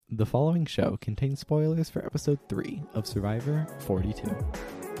The following show contains spoilers for episode 3 of Survivor 42.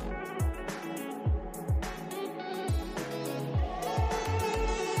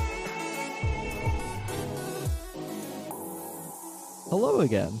 Hello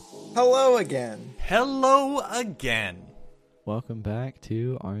again. Hello again. Hello again. Welcome back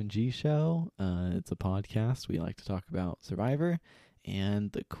to RNG Show. It's a podcast. We like to talk about Survivor,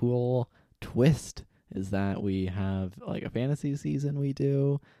 and the cool twist is that we have like a fantasy season we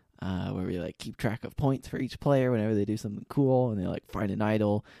do where we like keep track of points for each player whenever they do something cool and they like find an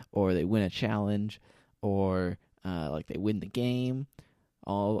idol or they win a challenge or like they win the game.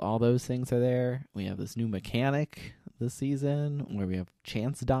 All those things are there. We have this new mechanic this season where we have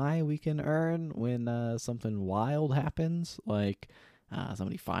chance die we can earn when something wild happens, like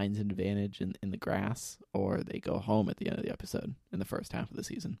somebody finds an advantage in the grass or they go home at the end of the episode in the first half of the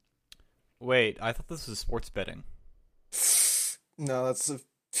season. Wait, I thought this was sports betting. No, that's a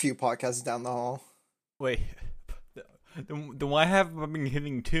few podcasts down the hall. Wait, then why haven't I been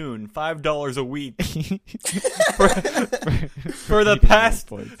hitting tune $5 a week for the past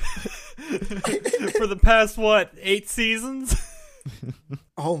for the past what 8 seasons?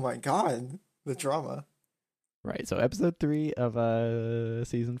 Oh my god, the drama. Right, so episode 3 of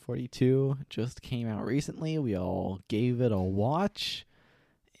season 42 just came out recently. We all gave it a watch,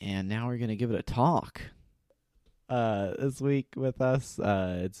 and now we're gonna give it a talk. This week with us,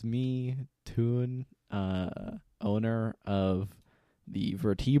 it's me, Toon, owner of the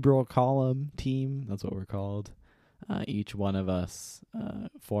Vertebral Column team. That's what we're called. Each one of us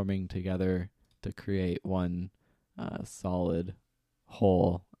forming together to create one solid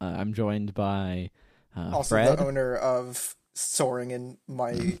whole. I'm joined by also Fred. The owner of Soaring in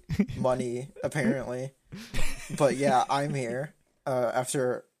My Money, apparently. But yeah, I'm here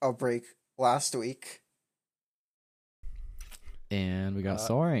after a break last week. And we got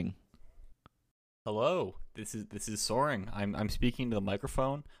Soaring. Hello, this is Soaring. I'm speaking to the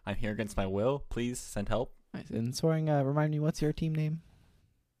microphone. I'm here against my will. Please send help. Nice. And Soaring, remind me, what's your team name?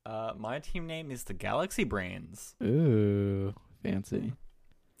 My team name is the Galaxy Brains. Ooh, fancy.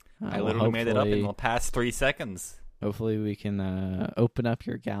 I literally made it up in the past 3 seconds. Hopefully we can open up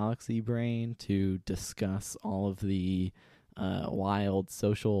your Galaxy Brain to discuss all of the wild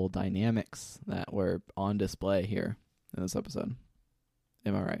social dynamics that were on display here in this episode.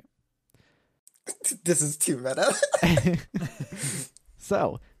 Am I right? This is too meta.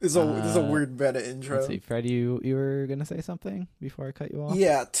 So this is a weird meta intro. Let's see, Fred, you were gonna say something before I cut you off?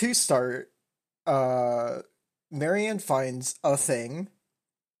 Yeah, to start, Marianne finds a thing.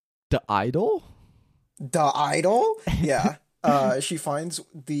 The idol? The idol? Yeah. She finds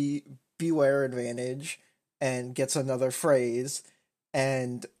the beware advantage and gets another phrase.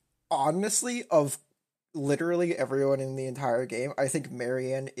 And honestly, of literally everyone in the entire game, I think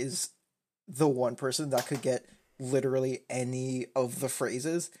Marianne is the one person that could get literally any of the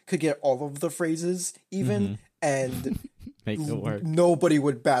phrases, could get all of the phrases even, and make it work. Nobody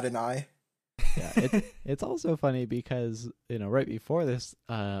would bat an eye. Yeah, it's also funny because, right before this,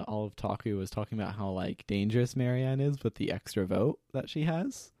 all of Taku was talking about how like dangerous Marianne is with the extra vote that she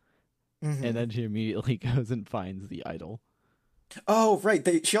has, and then she immediately goes and finds the idol. Oh,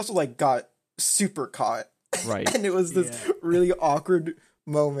 right. She also like got super caught, right? And it was this really awkward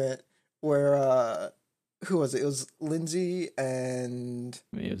moment where who was it? It was Lindsay and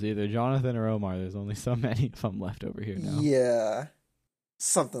it was either Jonathan or Omar. There's only so many of them left over here now. Yeah,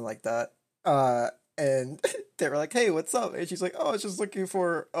 something like that. And they were like, "Hey, what's up?" And she's like, "Oh, I was just looking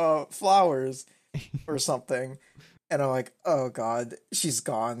for flowers or something." And I'm like, "Oh God, she's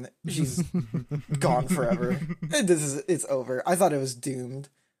gone. She's gone forever. It's over." I thought it was doomed.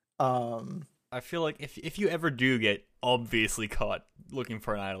 I feel like if you ever do get obviously caught looking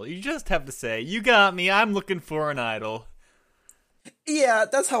for an idol, you just have to say, "You got me. I'm looking for an idol." Yeah,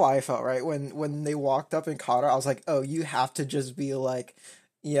 that's how I felt, right? When they walked up and caught her, I was like, "Oh, you have to just be like,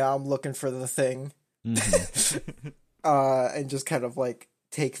 yeah, I'm looking for the thing." And just kind of like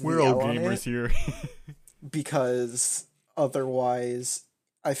take the We're all L on gamers it, here. because otherwise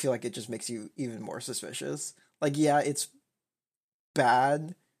I feel like it just makes you even more suspicious. Like, yeah, it's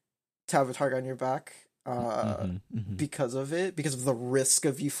bad to have a target on your back because of the risk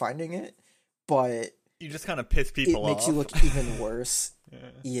of you finding it, but you just kind of piss people off. It makes you look even worse.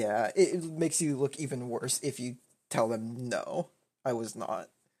 Yeah, it makes you look even worse if you tell them, "No, I was not."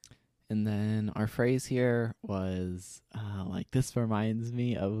 And then our phrase here was like, this reminds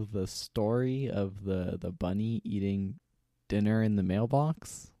me of the story of the bunny eating dinner in the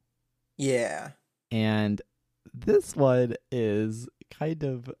mailbox. Yeah. And this one is kind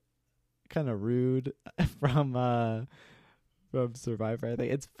of rude from from Survivor. I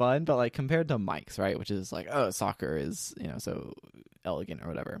think it's fun, but like compared to Mike's, right, which is like, oh, soccer is, so elegant or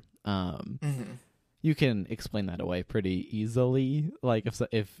whatever. You can explain that away pretty easily. Like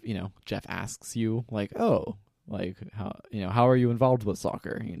if Jeff asks you like, oh, like how are you involved with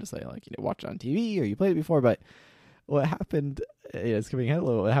soccer? You can just say like, watch it on TV or you played it before. But what happened, skipping ahead a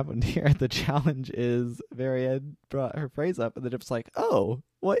little, what happened here at the challenge is Marianne brought her phrase up and then Jeff's like, oh,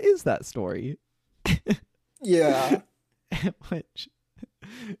 what is that story? Yeah. Which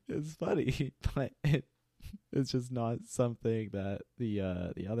is funny, but it's just not something that the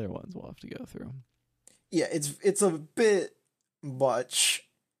other ones will have to go through. Yeah, it's a bit much,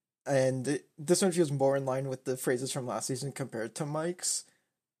 and this one feels more in line with the phrases from last season compared to Mike's.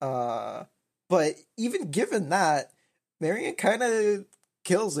 But even given that, Marianne kind of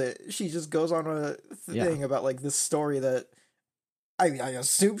kills it. She just goes on a thing about like this story that I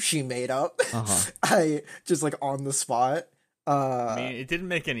assume she made up. I just like on the spot. I mean, it didn't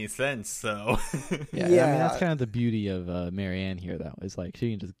make any sense, so yeah. I mean, that's kind of the beauty of Marianne here, though, is like she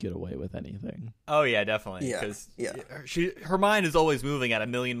can just get away with anything. Oh yeah, definitely. Because her mind is always moving at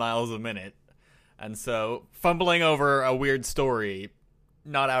 1,000,000 miles a minute, and so fumbling over a weird story,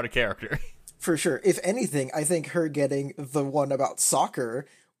 not out of character. For sure. If anything, I think her getting the one about soccer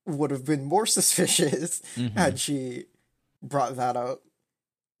would have been more suspicious had she brought that up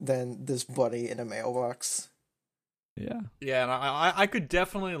than this buddy in a mailbox. Yeah. Yeah, and I could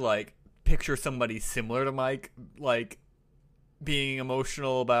definitely like picture somebody similar to Mike, like being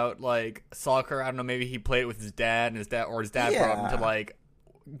emotional about like soccer. I don't know, maybe he played it with his dad, and his dad brought him to like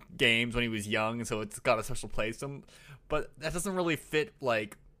games when he was young, so it's got a special place to him. But that doesn't really fit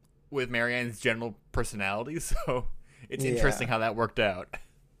like with Marianne's general personality, so it's interesting how that worked out.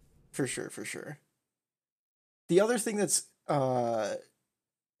 For sure. The other thing that's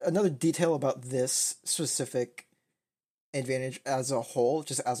another detail about this specific advantage as a whole,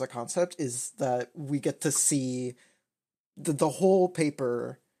 just as a concept, is that we get to see the whole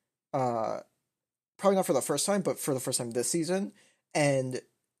paper, probably not for the first time, but for the first time this season. And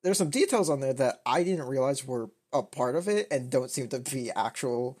there's some details on there that I didn't realize were a part of it and don't seem to be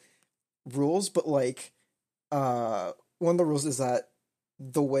actual rules. But like, one of the rules is that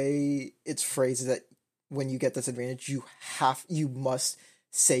the way it's phrased is that when you get this advantage, you must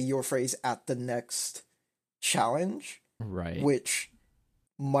say your phrase at the next challenge. Right. Which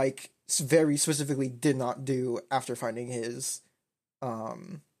Mike very specifically did not do after finding his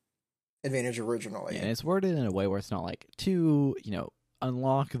advantage originally. Yeah, and it's worded in a way where it's not like, to,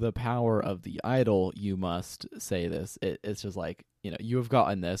 unlock the power of the idol, you must say this. It's just like, you have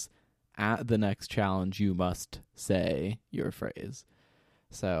gotten this. At the next challenge, you must say your phrase.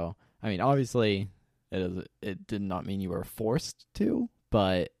 So, I mean, obviously, it did not mean you were forced to,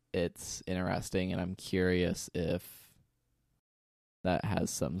 but it's interesting, and I'm curious if that has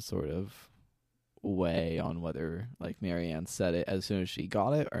some sort of way on whether like Marianne said it as soon as she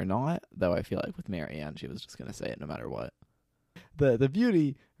got it or not. Though I feel like with Marianne, she was just going to say it no matter what. The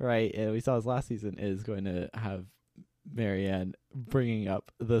beauty, right, and we saw this last season, is going to have Marianne bringing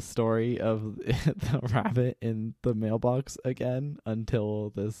up the story of the rabbit in the mailbox again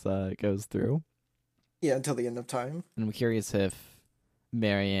until this goes through. Yeah, until the end of time. And I'm curious if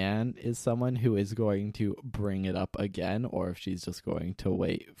Marianne is someone who is going to bring it up again, or if she's just going to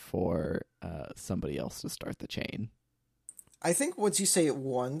wait for somebody else to start the chain. I think once you say it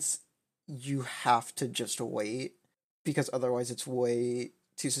once, you have to just wait, because otherwise it's way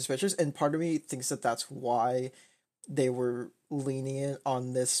too suspicious. And part of me thinks that that's why they were lenient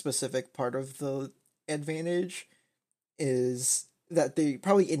on this specific part of the advantage, is that they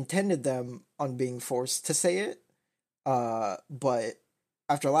probably intended them on being forced to say it. But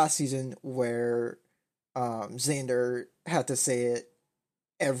after last season, where Xander had to say it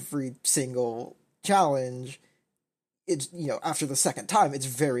every single challenge, it's, after the second time, it's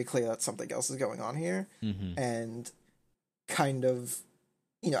very clear that something else is going on here. And kind of,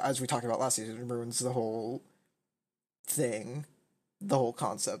 as we talked about last season, it ruins the whole thing, the whole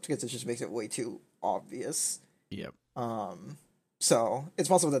concept, because it just makes it way too obvious. Yep. So it's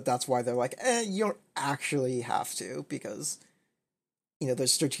possible that that's why they're like, you don't actually have to, because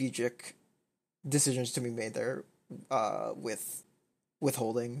there's strategic decisions to be made there with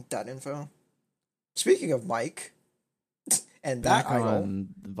withholding that info. Speaking of Mike and back that idol, on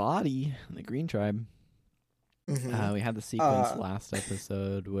the body, the Green Tribe. We had the sequence last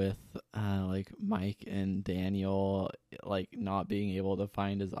episode with like Mike and Daniel like not being able to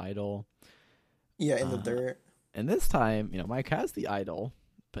find his idol. Yeah, in the dirt. And this time, Mike has the idol,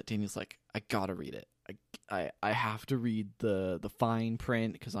 but Daniel's like, I gotta read it. I have to read the fine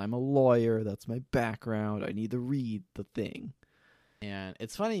print because I'm a lawyer. That's my background. I need to read the thing. And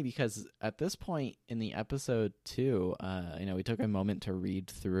it's funny because at this point in the episode too, we took a moment to read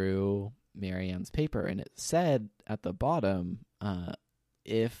through Marianne's paper, and it said at the bottom,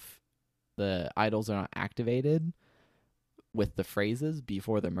 if the idols are not activated with the phrases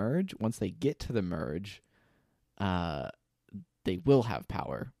before the merge, once they get to the merge, they will have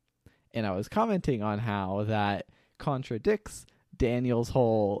power. And I was commenting on how that contradicts Daniel's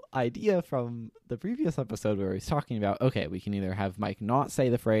whole idea from the previous episode where he's talking about, okay, we can either have Mike not say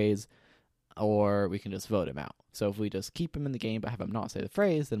the phrase or we can just vote him out. So if we just keep him in the game but have him not say the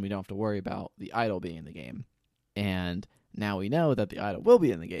phrase, then we don't have to worry about the idol being in the game. And now we know that the idol will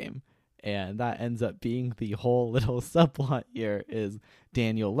be in the game. And that ends up being the whole little subplot here, is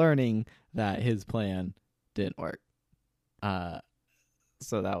Daniel learning that his plan didn't work.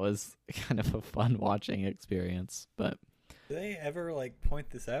 So that was kind of a fun watching experience. But do they ever point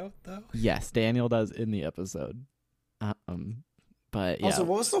this out though? Yes, Daniel does in the episode. But yeah. Also,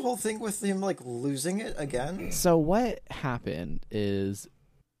 what was the whole thing with him losing it again? So what happened is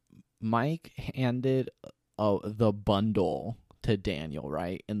Mike handed the bundle to Daniel,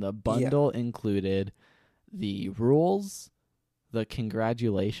 right? And the bundle included the rules, the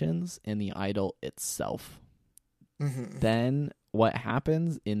congratulations, and the idol itself. Mm-hmm. Then what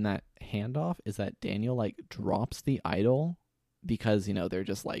happens in that handoff is that Daniel drops the idol because they're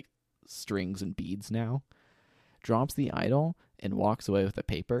just strings and beads now. Drops the idol and walks away with the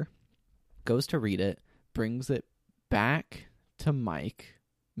paper, goes to read it, brings it back to Mike.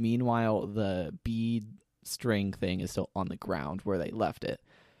 Meanwhile, the bead string thing is still on the ground where they left it.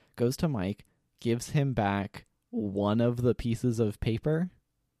 Goes to Mike, gives him back one of the pieces of paper,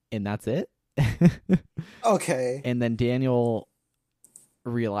 and that's it. Okay. And then Daniel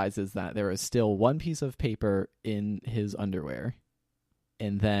realizes that there is still one piece of paper in his underwear.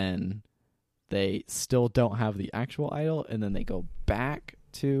 And then they still don't have the actual idol, and then they go back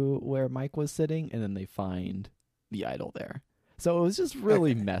to where Mike was sitting, and then they find the idol there. So it was just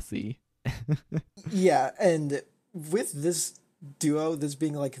really messy. Yeah, and with this duo, this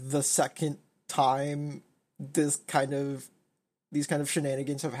being the second time these kind of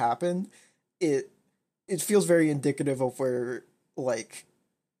shenanigans have happened, it feels very indicative of where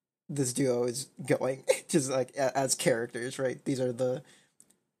this duo is going, just as characters, right? These are the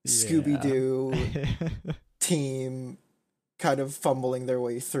Scooby-Doo team kind of fumbling their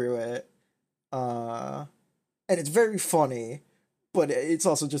way through it. And it's very funny, but it's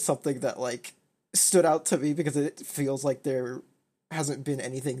also just something that stood out to me because it feels like there hasn't been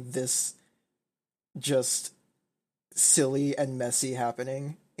anything this just silly and messy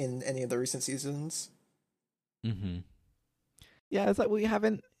happening in any of the recent seasons. Mm-hmm. Yeah, it's we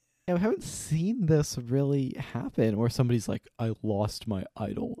haven't seen this really happen where somebody's I lost my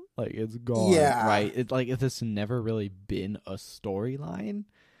idol, it's gone. Yeah, right. It's if this never really been a storyline,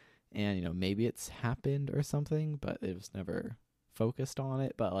 and maybe it's happened or something, but it was never focused on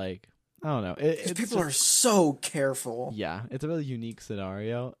it. But I don't know. People are so careful. Yeah, it's a really unique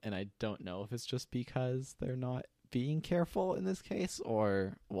scenario, and I don't know if it's just because they're not being careful in this case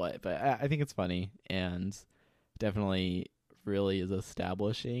or what. But I think it's funny, and definitely really is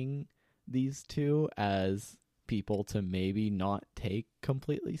establishing these two as people to maybe not take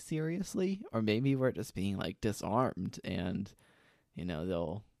completely seriously, or maybe we're just being disarmed, and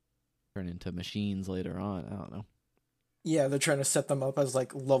they'll turn into machines later on. I don't know. Yeah, they're trying to set them up as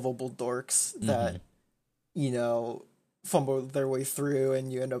lovable dorks that fumble their way through,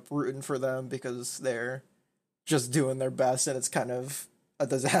 and you end up rooting for them because they're just doing their best, and it's kind of a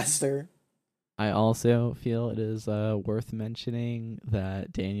disaster. I also feel it is worth mentioning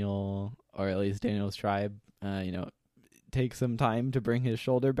that Daniel, or at least Daniel's tribe, take some time to bring his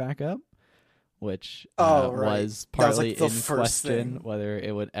shoulder back up, which was partly in question whether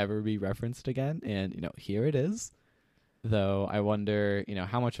it would ever be referenced again. And, here it is. Though I wonder,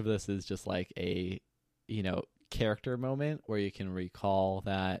 how much of this is just a, character moment where you can recall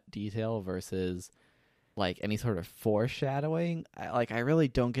that detail versus any sort of foreshadowing. I really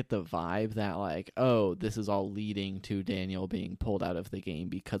don't get the vibe that oh, this is all leading to Daniel being pulled out of the game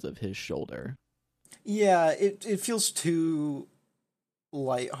because of his shoulder. Yeah, it feels too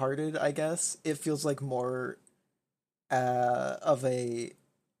lighthearted, I guess. It feels more of a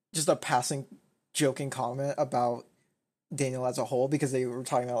passing joking comment about Daniel as a whole, because they were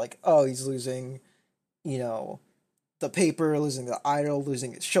talking about oh, he's losing the paper, losing the idol,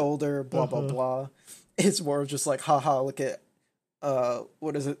 losing his shoulder, blah blah blah. It's more of just haha, look at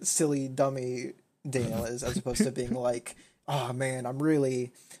what is it, silly dummy Daniel is, as opposed to being oh man, I'm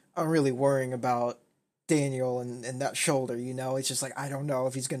really worrying about Daniel and that shoulder, It's just I don't know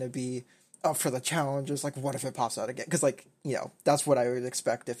if he's gonna be up for the challenges. Like, what if it pops out again? Because, like, that's what I would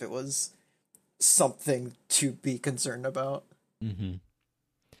expect if it was something to be concerned about. Mm-hmm.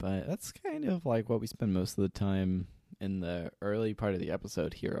 But that's kind of like what we spend most of the time in the early part of the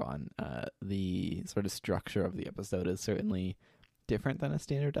episode here on. The sort of structure of the episode is certainly different than a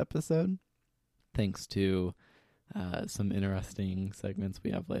standard episode, thanks to some interesting segments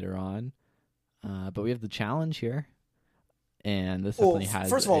we have later on. But we have the challenge here, and this definitely has.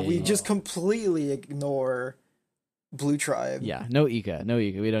 First of all, we just completely ignore Blue Tribe. Yeah, no Ika.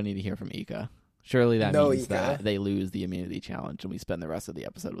 We don't need to hear from Ika. Surely that means that they lose the immunity challenge, and we spend the rest of the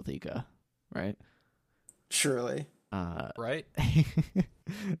episode with Ika, right? Surely. Right.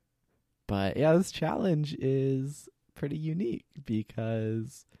 But yeah, this challenge is pretty unique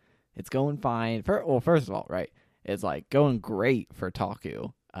because it's going fine. First of all, right, it's like going great for Taku.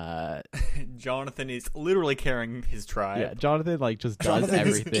 Jonathan is literally carrying his tribe. Yeah, Jonathan just does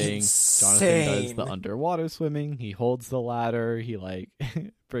everything. Jonathan does the underwater swimming. He holds the ladder. He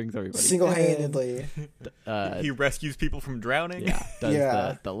brings everybody single-handedly. He rescues people from drowning. Yeah,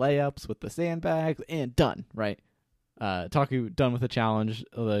 does the layups with the sandbags, and done. Right. Taku done with the challenge.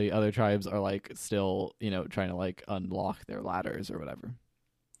 The other tribes are still trying to unlock their ladders or whatever.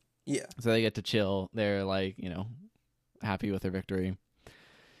 Yeah. So they get to chill. They're happy with their victory.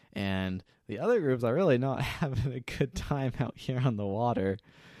 And the other groups are really not having a good time out here on the water.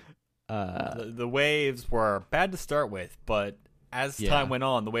 The waves were bad to start with, but as time went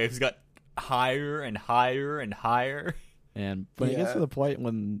on, the waves got higher and higher and higher. And when it gets to the point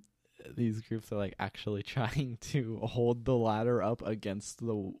when these groups are actually trying to hold the ladder up against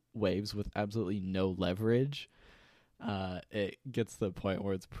the waves with absolutely no leverage, it gets to the point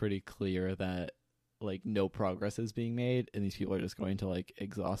where it's pretty clear that no progress is being made, and these people are just going to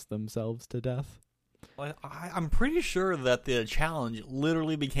exhaust themselves to death. Well, I'm pretty sure that the challenge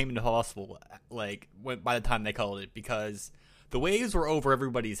literally became impossible by the time they called it, because the waves were over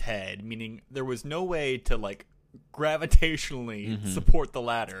everybody's head, meaning there was no way to gravitationally support the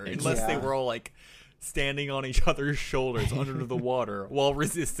ladder unless they were all standing on each other's shoulders under the water while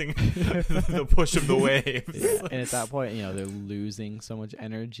resisting the push of the waves. Yeah. And at that point, they're losing so much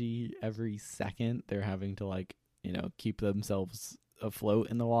energy every second. They're having to keep themselves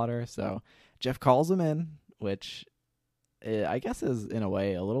afloat in the water. So Jeff calls them in, which I guess is in a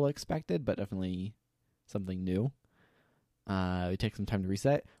way a little expected, but definitely something new. We take some time to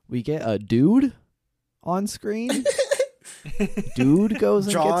reset. We get a dude on screen. Dude goes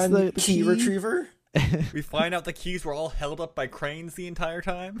and John, gets the key retriever. We find out the keys were all held up by cranes the entire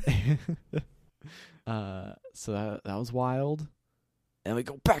time. So that was wild. And we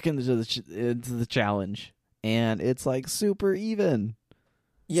go back into the challenge, and it's super even.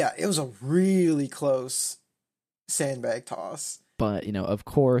 Yeah, it was a really close sandbag toss. But of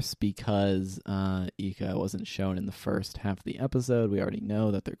course, because Ika wasn't shown in the first half of the episode, we already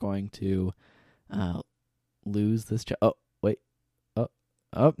know that they're going to lose this.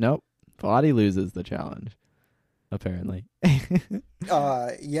 Nope. Body loses the challenge, apparently.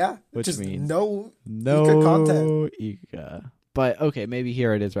 Yeah. Which just means no Ika content. Ika. But okay, maybe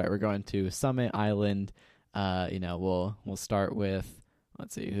here it is. Right, we're going to Summit Island. We'll start with.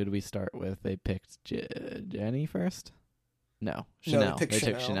 Let's see, who do we start with? They picked Jenny first. No, Chanel. They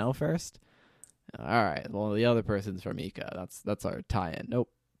took Chanel first. All right. Well, the other person's from Ika. That's our tie-in. Nope.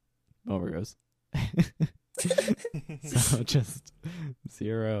 Over goes. So just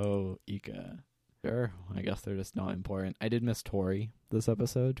 0 Ika. Sure. I guess they're just not important. I did miss Tori this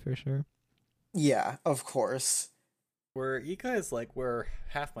episode for sure. Yeah, of course. Where Ika is where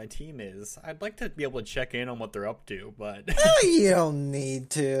half my team is, I'd like to be able to check in on what they're up to, but you don't need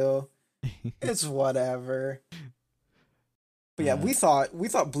to. It's whatever. But yeah, we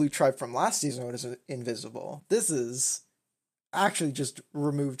thought Blue Tribe from last season was invisible. This is actually just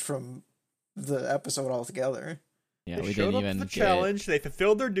removed from the episode altogether. Yeah, they we showed didn't up even for the challenge. They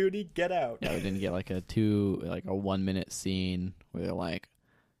fulfilled their duty. Get out. Yeah, we didn't get a 1 minute scene where they're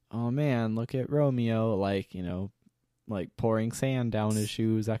oh man, look at Romeo, pouring sand down his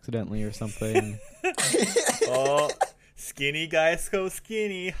shoes accidentally or something. Oh, skinny guys go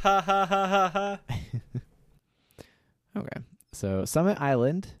skinny. Ha ha ha ha ha. Okay, so Summit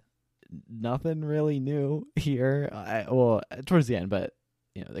Island, nothing really new here. Towards the end, but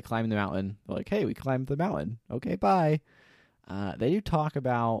they climb the mountain. They're hey, we climbed the mountain. Okay, bye. They do talk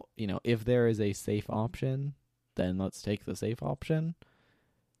about if there is a safe option, then let's take the safe option.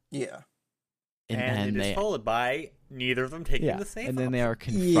 Yeah. And it is followed by neither of them taking the safe option. And then they are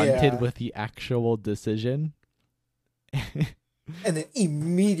confronted with the actual decision. and then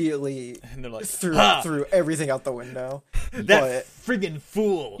immediately And they're like, threw everything out the window. That friggin'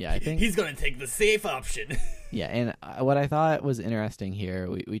 fool. Yeah, I think he's gonna take the safe option. Yeah, and what I thought was interesting here,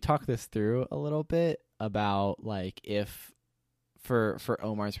 we talked this through a little bit about like if for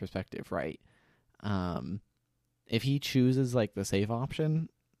Omar's perspective, right? If he chooses like the safe option,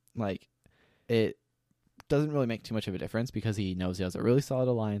 like it doesn't really make too much of a difference because he knows he has a really solid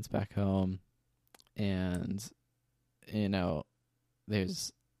alliance back home, and you know,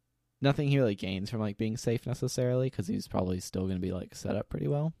 there's nothing he really gains from like being safe necessarily because he's probably still going to be like set up pretty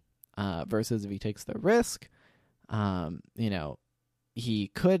well. Versus if he takes the risk, you know, he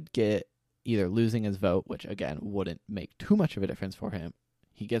could get either losing his vote, which again wouldn't make too much of a difference for him.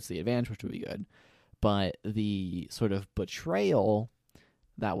 He gets the advantage, which would be good, but the sort of betrayal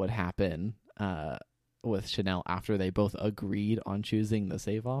that would happen with Chanel after they both agreed on choosing the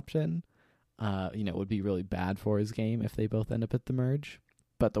safe option, you know, would be really bad for his game if they both end up at the merge.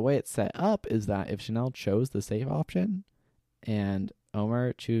 But the way it's set up is that if Chanel chose the safe option and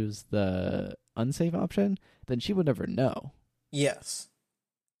Omar choose the unsafe option, then she would never know. Yes.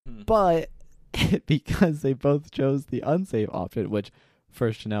 But because they both chose the unsafe option, which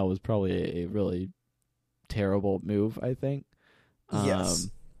for Chanel was probably a really terrible move, I think. Yes.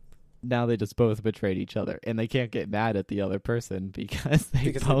 Now they just both betrayed each other, and they can't get mad at the other person because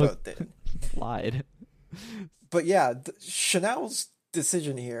they both did. lied. But yeah, Chanel's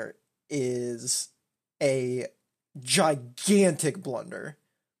decision here is a gigantic blunder.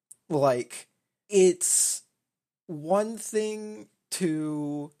 Like, it's one thing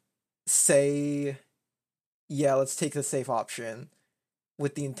to say, yeah, let's take the safe option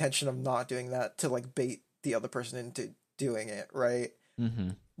with the intention of not doing that to like bait the other person into doing it, right? Mm-hmm.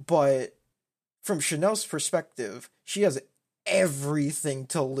 But from Chanel's perspective, she has everything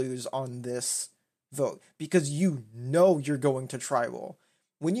to lose on this vote because you know you're going to tribal.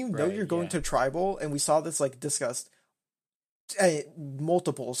 When you know you're going to tribal, and we saw this like discussed at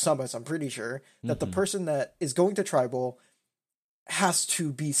multiple summits, I'm pretty sure, that the person that is going to tribal has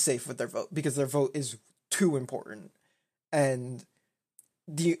to be safe with their vote because their vote is too important. And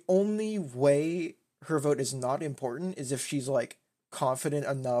the only way her vote is not important is if she's like confident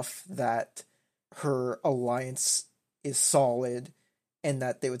enough that her alliance is solid and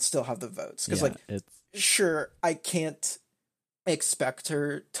that they would still have the votes. Because sure, I can't expect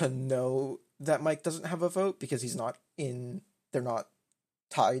her to know that Mike doesn't have a vote because they're not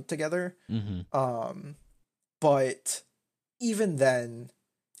tied together. But even then,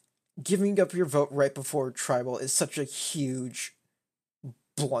 giving up your vote right before tribal is such a huge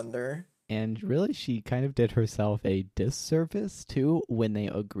blunder. And really, she kind of did herself a disservice, too, when they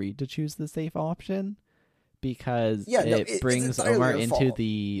agreed to choose the safe option. Because it brings Omar into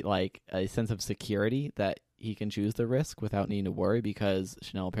the, like, a sense of security that he can choose the risk without needing to worry because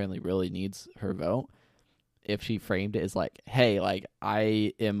Chanel apparently really needs her vote. If she framed it as, like, hey, like,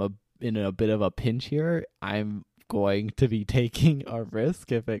 I am in a bit of a pinch here. I'm going to be taking a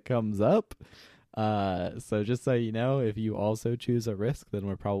risk if it comes up. So just so you know, if you also choose a risk, then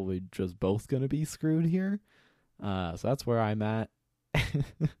we're probably just both going to be screwed here. So that's where I'm at.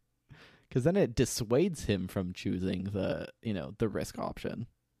 Because then it dissuades him from choosing the risk option.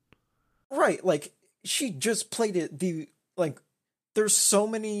 Right, like, she just played it, there's so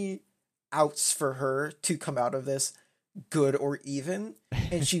many outs for her to come out of this, good or even,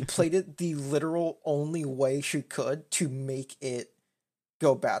 and she played it the literal only way she could to make it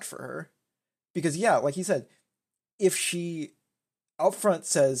go bad for her. Because, yeah, like he said, if she upfront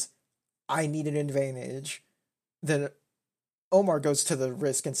says, I need an advantage, then Omar goes to the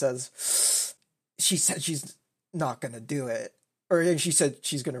risk and says, she said she's not going to do it. Or she said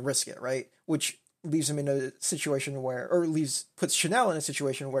she's going to risk it, right? Which leaves him in a situation puts Chanel in a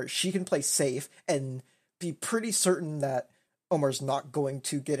situation where she can play safe and be pretty certain that Omar's not going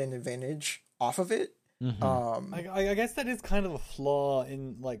to get an advantage off of it. I guess that is kind of a flaw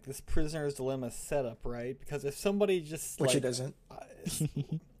in like this prisoner's dilemma setup, right? Because if somebody just which it isn't,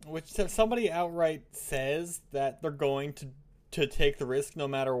 which if somebody outright says that they're going to take the risk no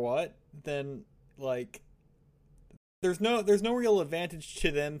matter what, then like there's no real advantage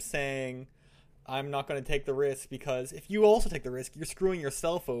to them saying I'm not going to take the risk, because if you also take the risk, you're screwing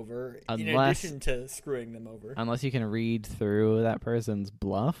yourself over in addition to screwing them over. Unless you can read through that person's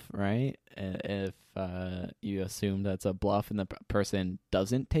bluff, right? If you assume that's a bluff and the person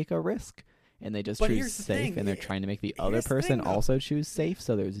doesn't take a risk and they just choose safe and they're trying to make the other person also choose safe,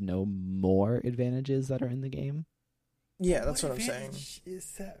 so there's no more advantages that are in the game. Yeah, that's what I'm saying.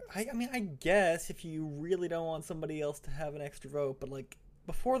 Is that, I mean, I guess if you really don't want somebody else to have an extra vote, but like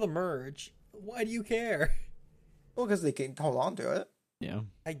before the merge, why do you care? Well, because they can hold on to it. Yeah.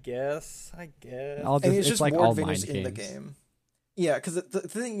 I guess. I'll I mean, it's it's just like more all advantage mind in the games. game. Yeah, because the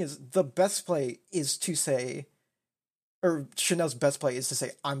thing is, the best play is to say, or Chanel's best play is to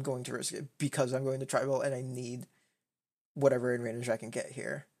say, I'm going to risk it because I'm going to tribal and I need whatever advantage I can get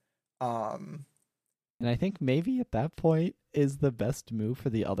here. And I think maybe at that point is the best move for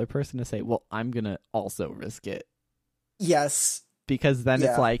the other person to say, well, I'm going to also risk it. Yes. Because then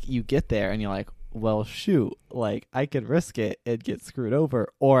it's Yeah. like you get there and you're like, well, shoot, like I could risk it and get screwed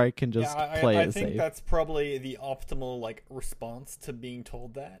over, or I can just play I it think safe. that's probably the optimal like response to being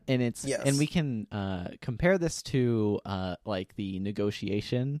told that. And it's Yes. and we can compare this to like the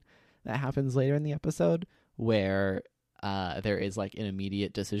negotiation that happens later in the episode where there is like an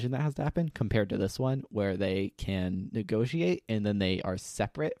immediate decision that has to happen compared to this one where they can negotiate and then they are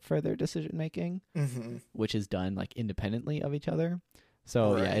separate for their decision making, Mm-hmm. which is done like independently of each other.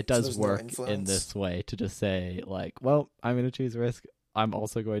 So yeah, Right. it So does there's no work in influence. this way to just say like, well, I'm going to choose risk. I'm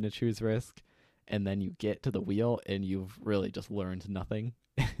also going to choose risk. And then you get to the wheel and you've really just learned nothing.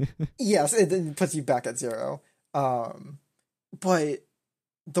 Yes, it then puts you back at 0. But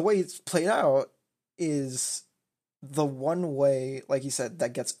the way it's played out is the one way, like you said,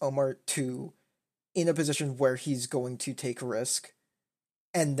 that gets Omar to in a position where he's going to take risk.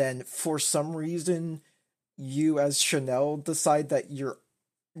 And then for some reason, you as Chanel decide that you're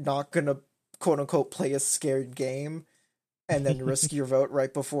not going to quote unquote play a scared game and then risk your vote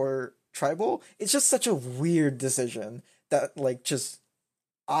right before tribal. It's just such a weird decision that like just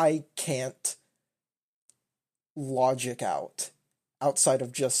I can't logic outside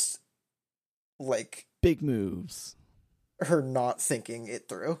of just like Big moves. her not thinking it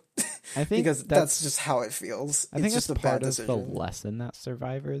through. I think because that's just how it feels. I think it's that's just a part bad of the decision. lesson that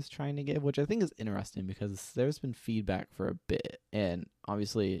Survivor is trying to give, which I think is interesting because there's been feedback for a bit, and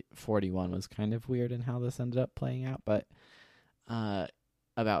obviously 41 was kind of weird in how this ended up playing out, but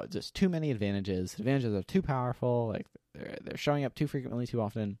about just too many advantages. Advantages are too powerful, like they're showing up too frequently, too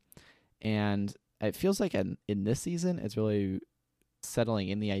often, and it feels like in this season it's really settling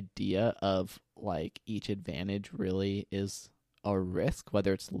in the idea of like each advantage really is a risk,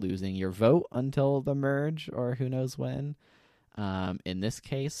 whether it's losing your vote until the merge or who knows when. In this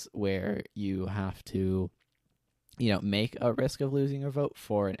case, where you have to, make a risk of losing your vote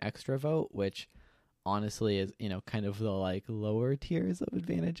for an extra vote, which honestly is, kind of the like lower tiers of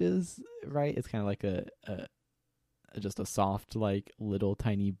advantages, right? It's kind of like a just a soft, like little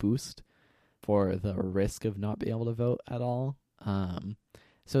tiny boost for the risk of not being able to vote at all.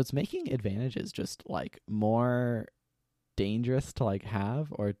 So it's making advantages just like more dangerous to like have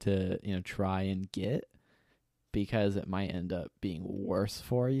or to try and get, because it might end up being worse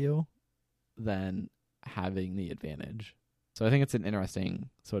for you than having the advantage. So I think it's an interesting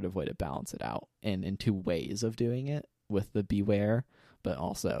sort of way to balance it out, and in two ways of doing it, with the beware but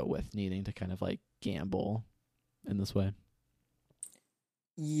also with needing to kind of like gamble in this way.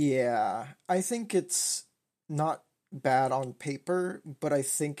 Yeah, I think it's not bad on paper, but I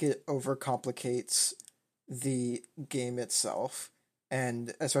think it overcomplicates the game itself.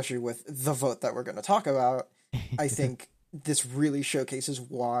 And especially with the vote that we're going to talk about, I think this really showcases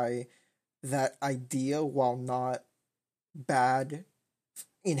why that idea, while not bad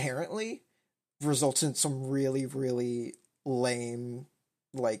inherently, results in some really, really lame,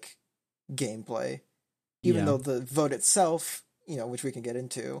 like, gameplay. Even though the vote itself, which we can get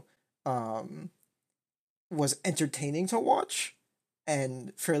into, was entertaining to watch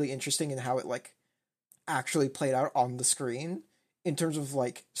and fairly interesting in how it, like, actually played out on the screen. In terms of,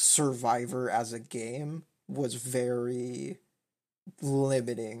 like, Survivor as a game was very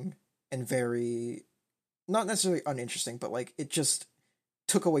limiting and very, not necessarily uninteresting, but, like, it just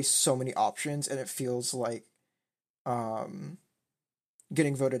took away so many options, and it feels like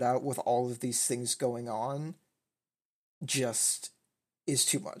getting voted out with all of these things going on just is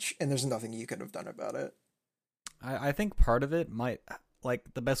too much, and there's nothing you could have done about it. I think part of it might, like,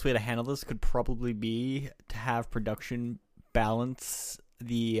 the best way to handle this could probably be to have production balance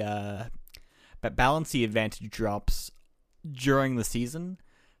the advantage drops during the season,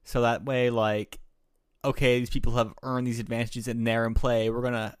 so that way, like, okay, these people have earned these advantages and they're in play. We're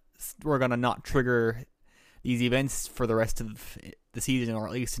gonna not trigger these events for the rest of the season, or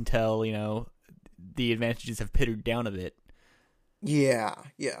at least until the advantages have pittered down a bit. Yeah,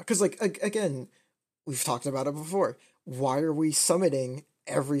 because like again, we've talked about it before. Why are we summiting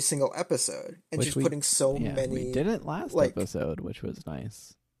every single episode and Which just putting so many? We didn't last episode, which was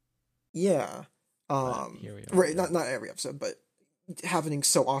nice. Yeah, here we are, right. Not every episode, but happening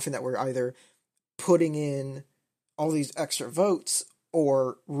so often that we're either putting in all these extra votes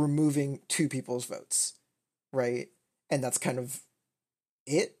or removing two people's votes. right? And that's kind of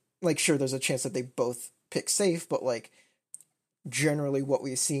it. Like, sure, there's a chance that they both pick safe, but like generally what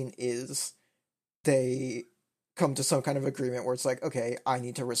we've seen is they come to some kind of agreement where it's like, okay, I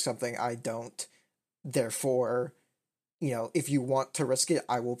need to risk something, I don't. Therefore, if you want to risk it,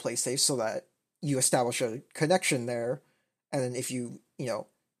 I will play safe so that you establish a connection there. And then if you,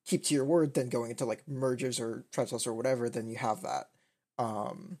 keep to your word, then going into like merges or tribes or whatever, then you have that.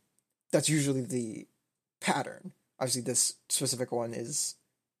 That's usually the pattern. Obviously, this specific one is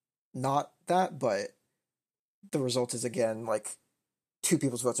not that, but the result is, again, like, two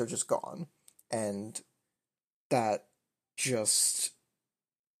people's votes are just gone. And that just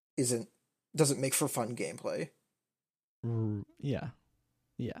doesn't make for fun gameplay. Yeah.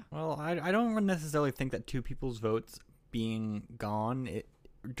 Well, I don't necessarily think that two people's votes being gone it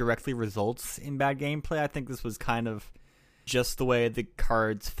directly results in bad gameplay. I think this was kind of just the way the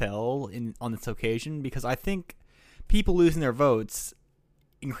cards fell on this occasion, because I think people losing their votes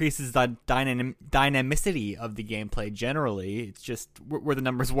increases the dynamicity of the gameplay generally. It's just where the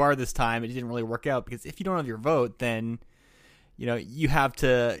numbers were this time, it didn't really work out, because if you don't have your vote, then you have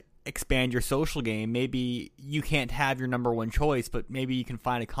to expand your social game. Maybe you can't have your number one choice, but maybe you can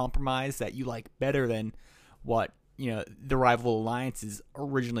find a compromise that you like better than what the rival alliance is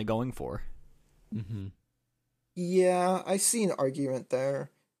originally going for. Mm-hmm. Yeah, I see an argument there,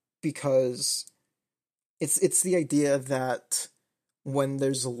 because it's the idea that when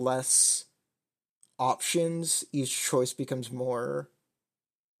there's less options, each choice becomes more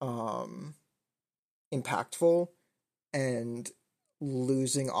impactful, and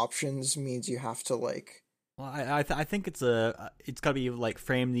losing options means you have to like. Well, I think it's got to be like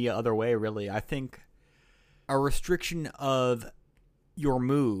framed the other way. Really, I think a restriction of your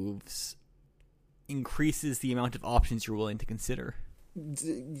moves increases the amount of options you're willing to consider.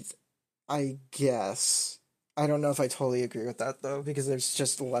 I guess. I don't know if I totally agree with that, though, because there's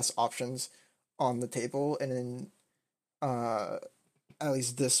just less options on the table, and in at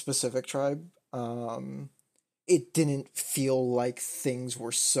least this specific tribe, it didn't feel like things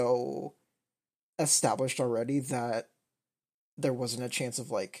were so established already that there wasn't a chance of,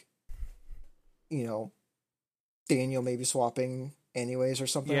 like, Daniel maybe swapping anyways or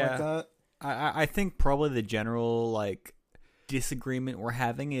something like that. I think probably the general, like, disagreement we're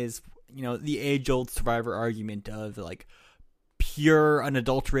having is, the age-old Survivor argument of, like, pure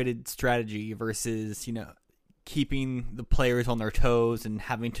unadulterated strategy versus, keeping the players on their toes and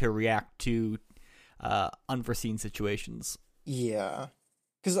having to react to unforeseen situations. Yeah.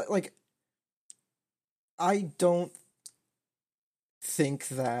 Because, like, I don't think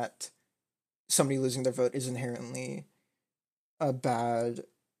that somebody losing their vote is inherently a bad,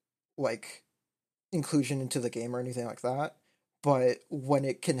 like, inclusion into the game or anything like that. But when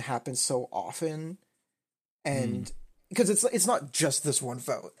it can happen so often, and because it's not just this one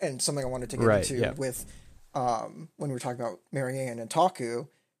vote, and something I wanted to get into with when we were talking about Marianne and Taku,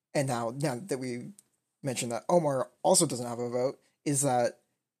 and now that we mentioned that Omar also doesn't have a vote, is that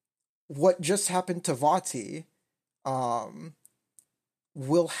what just happened to Vati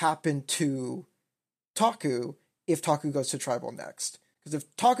will happen to Taku if Taku goes to Tribal next. Because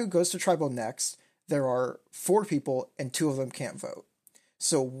if Taku goes to Tribal next, there are 4 people and 2 of them can't vote.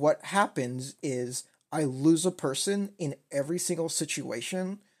 So what happens is I lose a person in every single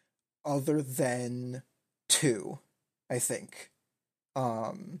situation other than 2, I think.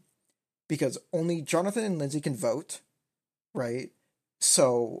 Because only Jonathan and Lindsay can vote, right?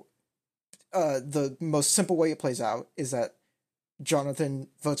 So the most simple way it plays out is that Jonathan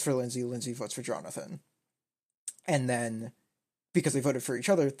votes for Lindsay, Lindsay votes for Jonathan. And then, because they voted for each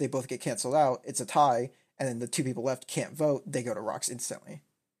other, they both get canceled out. It's a tie, and then the 2 people left can't vote. They go to Rocks instantly,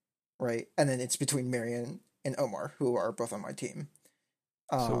 right? And then it's between Marion and Omar, who are both on my team.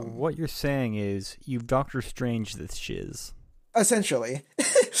 So what you're saying is you've Doctor Strange this shiz. Essentially.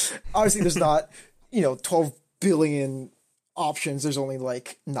 Obviously, there's not, 12 billion options. There's only,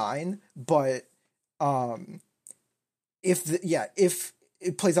 like, 9. But if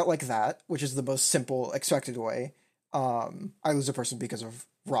it plays out like that, which is the most simple, expected way, I lose a person because of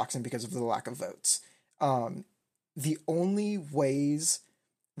Rocks and because of the lack of votes. The only ways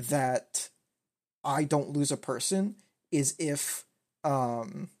that I don't lose a person is if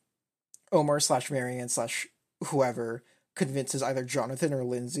Omar / Marianne / whoever convinces either Jonathan or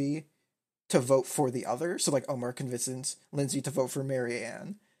Lindsay to vote for the other. So, like, Omar convinces Lindsay to vote for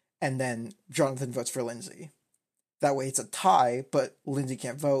Marianne, and then Jonathan votes for Lindsay. That way it's a tie, but Lindsay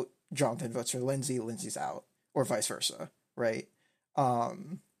can't vote. Jonathan votes for Lindsay, Lindsay's out. Or vice versa, right?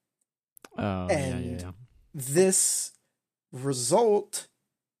 And this result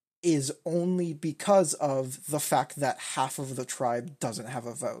is only because of the fact that half of the tribe doesn't have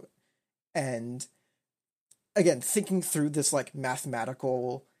a vote. And again, thinking through this like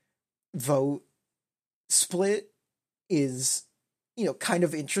mathematical vote split is, kind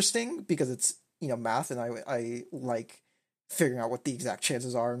of interesting because it's, math, and I like figuring out what the exact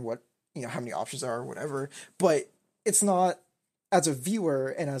chances are and what, how many options are or whatever. But it's not, as a viewer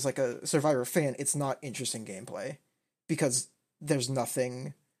and as like a Survivor fan, it's not interesting gameplay because there's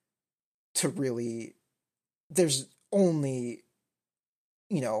nothing to really, there's only,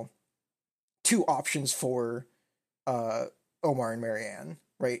 two options for Omar and Marianne,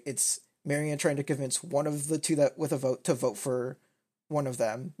 right? It's Marianne trying to convince one of the two that with a vote to vote for one of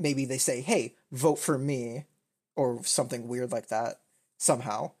them. Maybe they say, hey, vote for me, or something weird like that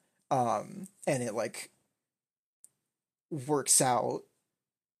somehow. And it like works out.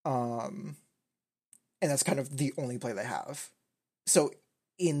 And that's kind of the only play they have. So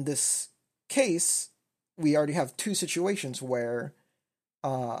in this case, we already have two situations where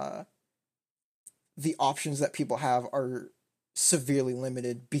the options that people have are severely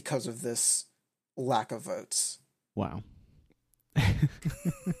limited because of this lack of votes. Wow.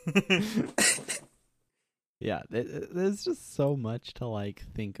 Yeah, there's just so much to like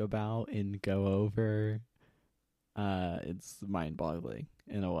think about and go over. It's mind-boggling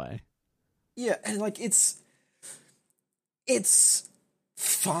in a way. Yeah, and like it's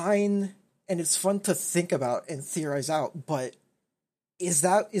fine and it's fun to think about and theorize out, but is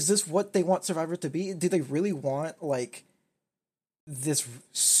this what they want Survivor to be? Do they really want like this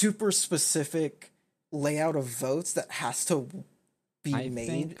super specific layout of votes that has to be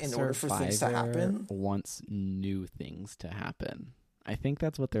made in order for things to happen? Wants new things to happen. I think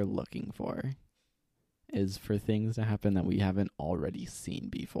that's what they're looking for, is for things to happen that we haven't already seen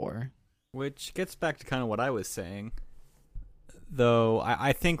before. Which gets back to kind of what I was saying. Though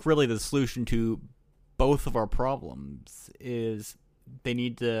I think really the solution to both of our problems is they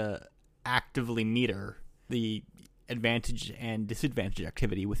need to actively meter the advantage and disadvantage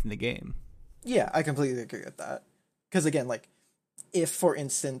activity within the game. Yeah, I completely agree with that. Because again, like, if, for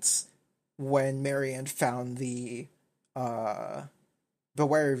instance, when Marianne found the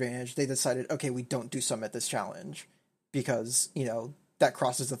Beware advantage, they decided, okay, we don't do Summit this challenge because, that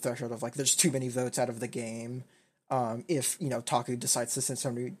crosses the threshold of, like, there's too many votes out of the game. If, Taku decides to send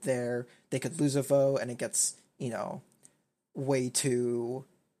somebody there, they could lose a vote, and it gets, way too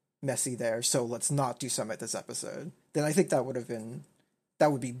messy there, so let's not do Summit this episode. Then I think that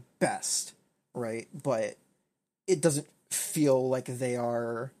would be best, right? But it doesn't feel like they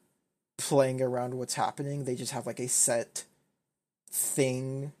are playing around what's happening. They just have like a set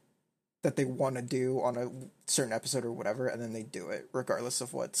thing that they want to do on a certain episode or whatever, and then they do it regardless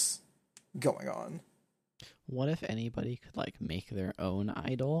of what's going on. What if anybody could like make their own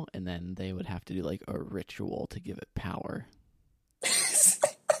idol and then they would have to do like a ritual to give it power?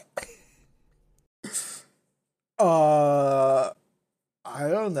 I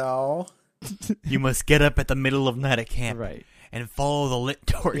don't know. You must get up at the middle of night at camp, right, and follow the lit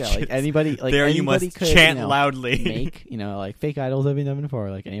torches. Yeah, like anybody, like there anybody you must could chant loudly. Make like fake idols have been done before.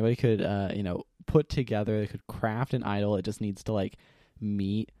 Like anybody could put together. They could craft an idol. It just needs to like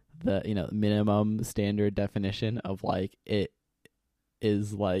meet the minimum standard definition of like it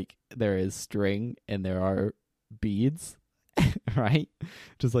is like there is string and there are beads. Right,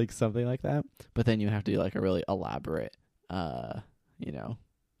 just like something like that. But then you have to do like a really elaborate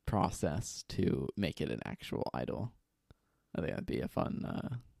process to make it an actual idol. I think that'd be a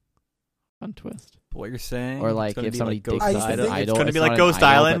fun twist. What you're saying, or like if somebody digs an an idol, it's going to be like not Ghost an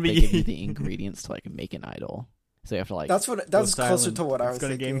idol, Island, but they give you the ingredients to like make an idol. So you have to like that's Ghost closer Island, to what I was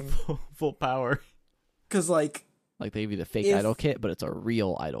thinking. thinking. It's going to gain full power. Because like they give you the fake idol kit, but it's a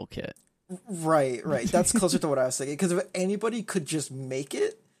real idol kit. Right. That's closer to what I was thinking. Because if anybody could just make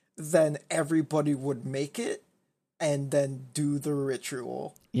it, then everybody would make it and then do the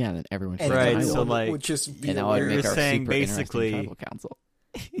ritual. Yeah, and then everyone and should right, idol. so like, would just be and that would make you're our saying super basically interesting tribal council.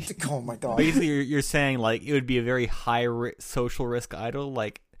 Oh my god! Basically, you're saying like it would be a very high social risk idol.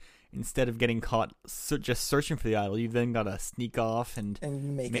 Like instead of getting caught just searching for the idol, you've then got to sneak off and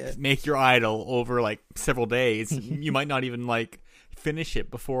make your idol over like several days. You might not even like finish it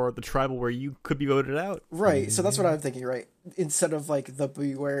before the tribal where you could be voted out. Right. So that's what I'm thinking. Right. Instead of like the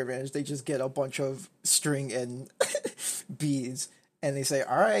Beware advantage, they just get a bunch of string and beads, and they say,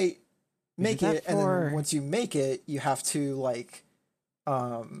 "All right, make it." And then once you make it, you have to like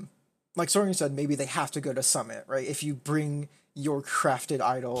Soren said, maybe they have to go to Summit, right? If you bring your crafted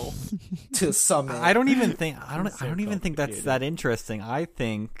idol to Summit, I don't even think that's that interesting. I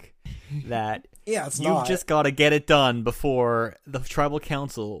think that Yeah, it's You've not. just got to get it done before the tribal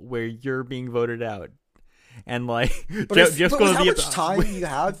council where you're being voted out. And like, But, Jeff's but going with to how be much time you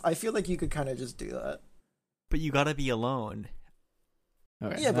have, I feel like you could kind of just do that. But you got to be alone.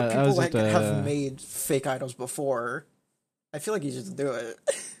 Okay. Yeah, but that people was like just, have made fake idols before. I feel like you just do it.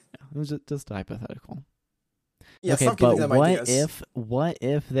 It was just hypothetical. Yeah, okay, stop giving but them ideas. what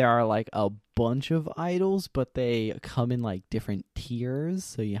if there are like a bunch of idols, but they come in like different tiers?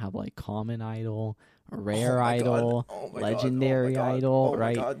 So you have like common idol, rare Oh my God. idol, Oh my God. legendary Oh my God. idol, Oh my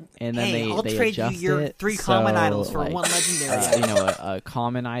right? God. And then Hey, I'll they trade you adjust your it 3 common so, idols for like, 1 legendary you idol. know, a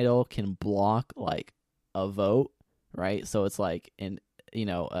common idol can block like a vote, right? So it's like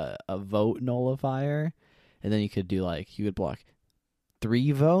a vote nullifier, and then you could do like you could block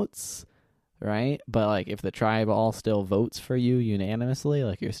 3 votes, right? But like if the tribe all still votes for you unanimously,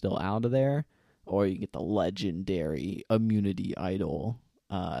 like you're still out of there, or you get the legendary immunity idol,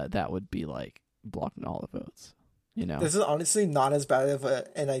 that would be like blocking all the votes. You know, This is honestly not as bad of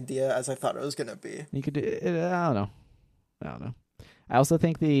an idea as I thought it was going to be. you could do it. I don't know. I also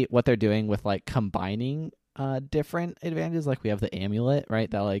think what they're doing with like combining different advantages, like we have the amulet, right?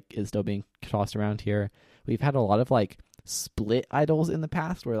 That like is still being tossed around here. We've had a lot of like split idols in the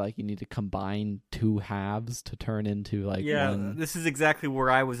past where like you need to combine 2 halves to turn into like one. This is exactly where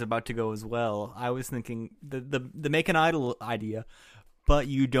I was about to go as well. I was thinking the make an idol idea, but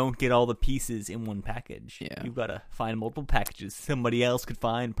you don't get all the pieces in one package. Yeah. You've got to find multiple packages. Somebody else could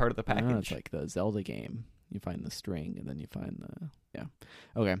find part of the package. It's like the Zelda game. You find the string and then you find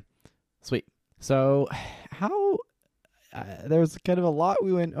okay, sweet. So how there was kind of a lot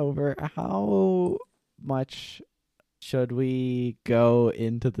we went over. How much should we go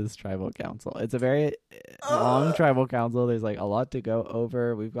into this tribal council? It's a very long tribal council. There's like a lot to go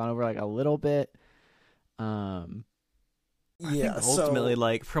over. We've gone over like a little bit. I Yeah, think ultimately,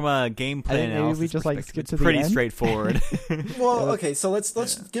 like from a gameplay maybe analysis we just like perspective, skip it's to the pretty end? straightforward. well, okay, so let's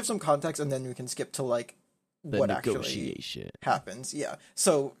give some context and then we can skip to like The what actually negotiation happens. Yeah.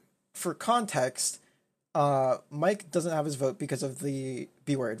 So for context, Mike doesn't have his vote because of the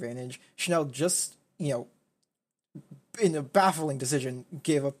Beware advantage. Chanel just, in a baffling decision,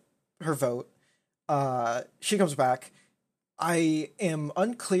 gave up her vote. She comes back. I am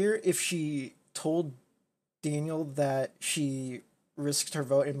unclear if she told Daniel that she risked her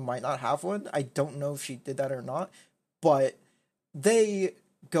vote and might not have one. I don't know if she did that or not, but they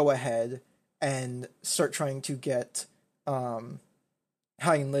go ahead and start trying to get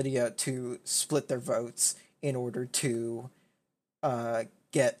Hai and Lydia to split their votes in order to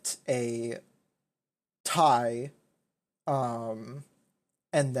get a tie, and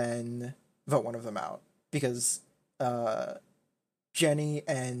then vote one of them out, because Jenny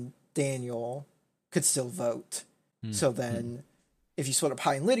and Daniel could still vote. So then if you split up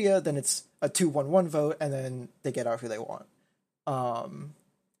Hai and Lydia, then it's a 2-1-1 vote, and then they get out who they want.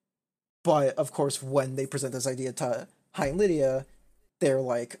 But of course, when they present this idea to Hai and Lydia, they're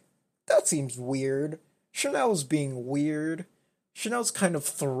like, that seems weird. Chanel's being weird. Chanel's kind of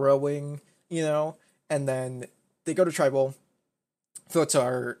throwing, and then they go to tribal. Votes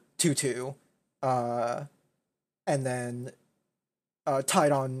are 2-2. And then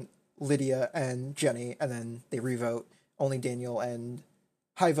tied on Lydia and Jenny, and then they revote. Only Daniel and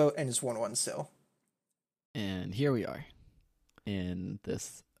Hai vote, and it's 1-1 still. And here we are in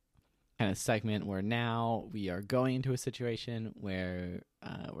this kind of segment where now we are going into a situation where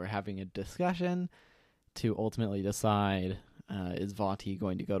we're having a discussion to ultimately decide, is Vati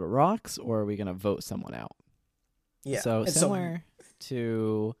going to go to Rocks, or are we going to vote someone out? Yeah. So similar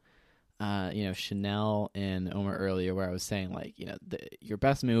to Chanel and Omer earlier, where I was saying like, your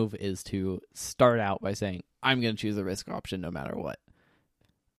best move is to start out by saying, I'm going to choose the risk option no matter what.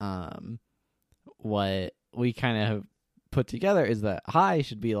 What we kind of have put together is that Hai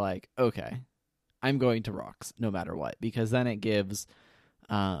should be like, okay, I'm going to Rocks no matter what, because then it gives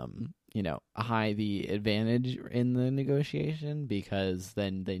Hai the advantage in the negotiation, because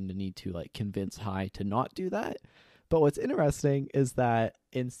then they need to like convince Hai to not do that. But what's interesting is that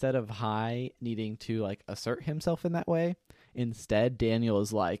instead of Hai needing to like assert himself in that way, instead Daniel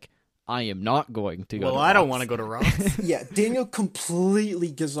is like, I am not going to go to Rocks. I don't want to go to Rocks. Yeah, Daniel completely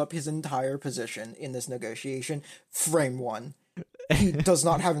gives up his entire position in this negotiation. Frame 1. He does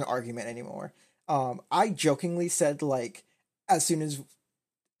not have an argument anymore. I jokingly said, like, as soon as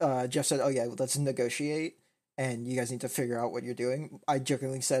Jeff said, oh yeah, let's negotiate, and you guys need to figure out what you're doing, I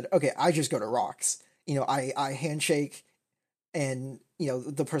jokingly said, okay, I just go to Rocks. I handshake and,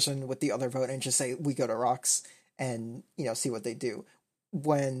 the person with the other vote and just say, we go to Rocks, and, see what they do.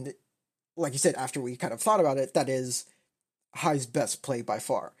 When, like you said, after we kind of thought about it, that is Hai's best play by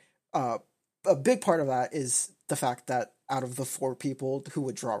far. a big part of that is the fact that out of the 4 people who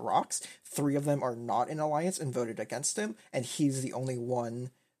would draw rocks, 3 of them are not in alliance and voted against him, and he's the only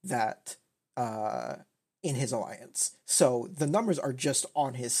one that in his alliance. So the numbers are just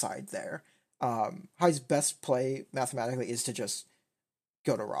on his side there. Hai's best play mathematically is to just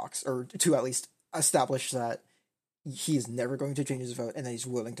go to rocks, or to at least establish that he's never going to change his vote and that he's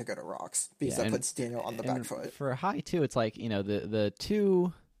willing to go to rocks, because that puts Daniel on the back foot. For Hai too, it's like, the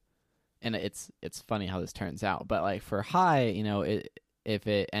two, and it's funny how this turns out, but like for Hai, if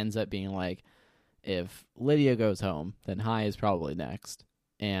it ends up being like, if Lydia goes home, then Hai is probably next,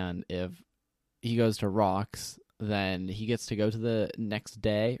 and if he goes to rocks, then he gets to go to the next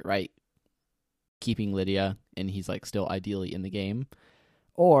day, right? Keeping Lydia, and he's like still ideally in the game,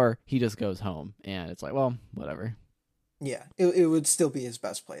 or he just goes home, and it's like, well, whatever. Yeah, it would still be his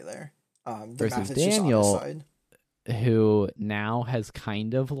best play there. The versus math is Daniel, just on his side. who now has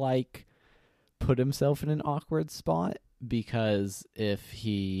kind of like put himself in an awkward spot, because if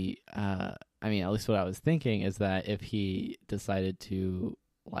he, at least what I was thinking is that if he decided to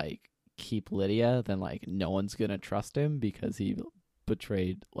like keep Lydia, then like no one's gonna trust him because he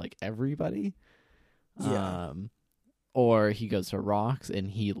betrayed like everybody. Yeah. Or he goes to rocks and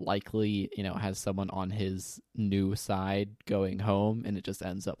he likely, has someone on his new side going home, and it just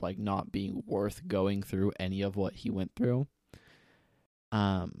ends up like not being worth going through any of what he went through.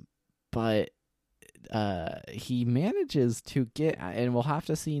 But he manages to get, and we'll have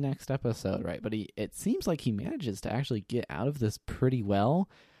to see next episode, right? But it seems like he manages to actually get out of this pretty well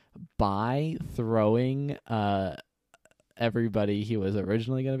by throwing everybody he was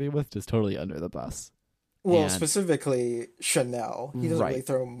originally going to be with just totally under the bus. Well, specifically Chanel. He doesn't really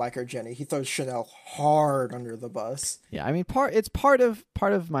throw Mike or Jenny. He throws Chanel hard under the bus. Yeah, it's part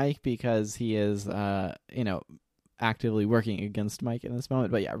of Mike, because he is actively working against Mike in this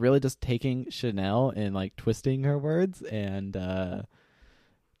moment. But yeah, really just taking Chanel and like twisting her words and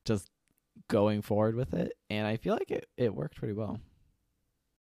just going forward with it. And I feel like it worked pretty well.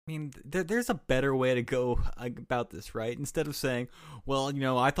 I mean, there's a better way to go about this, right? Instead of saying, well,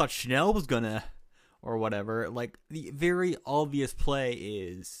 I thought Chanel was gonna, or whatever, like, the very obvious play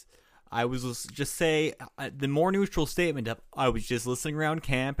is, I was just say, the more neutral statement of, I was just listening around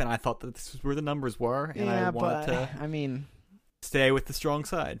camp, and I thought that this was where the numbers were, and I wanted to stay with the strong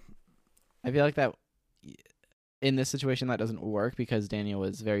side. I feel like that, in this situation, that doesn't work, because Daniel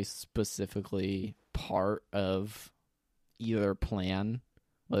was very specifically part of either plan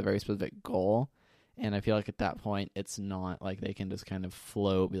with a very specific goal. And I feel like at that point, it's not like they can just kind of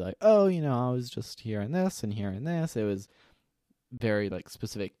float, be like, oh, I was just hearing this and hearing this. It was very like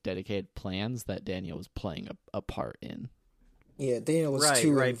specific, dedicated plans that Daniel was playing a part in. Yeah, Daniel was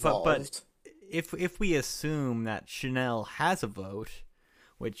too involved. But if we assume that Chanel has a vote,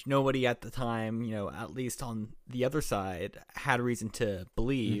 which nobody at the time, at least on the other side, had reason to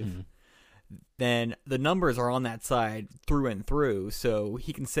believe, then the numbers are on that side through and through. So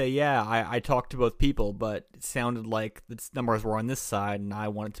he can say, yeah, I talked to both people, but it sounded like the numbers were on this side, and I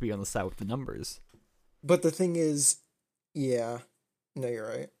wanted to be on the side with the numbers. But the thing is, yeah, no, you're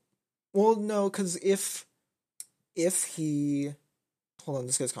right. Well, no, because if he, hold on,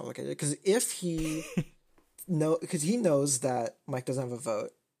 this gets complicated. Because if he because he knows that Mike doesn't have a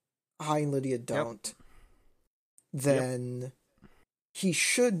vote, Hai and Lydia don't, then he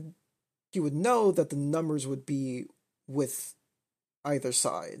would know that the numbers would be with either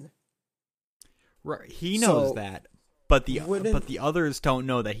side. Right, he knows that, but the others don't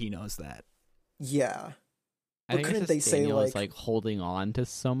know that he knows that. Yeah. I think couldn't they say Daniel is like holding on to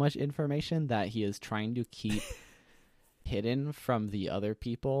so much information that he is trying to keep hidden from the other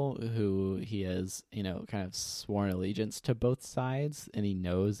people who he has, kind of sworn allegiance to both sides, and he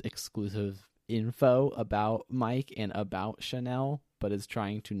knows exclusive info about Mike and about Chanel, but is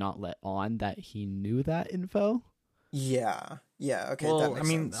trying to not let on that he knew that info. Yeah, okay. Well, that makes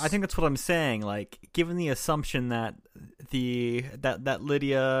sense. I think that's what I'm saying. Like, given the assumption that that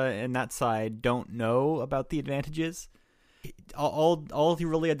Lydia and that side don't know about the advantages, all he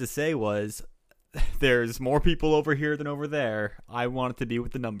really had to say was, "There's more people over here than over there. I want it to be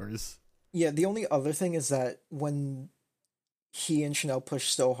with the numbers." Yeah, the only other thing is that when he and Chanel push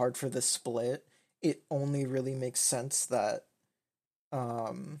so hard for this split, it only really makes sense that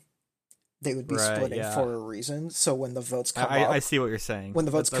they would be splitting for a reason. So when the votes come up, I see what you're saying. When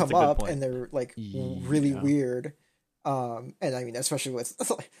the votes come up and they're like really weird, and I mean, especially with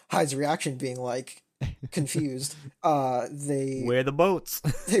Hai's reaction being like confused, they where are the votes?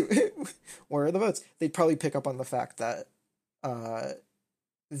 Where are the votes? They'd probably pick up on the fact that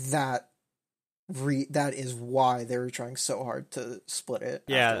that that is why they were trying so hard to split it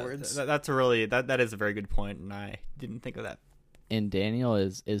afterwards. That's a really that is a very good point, and I didn't think of that. And Daniel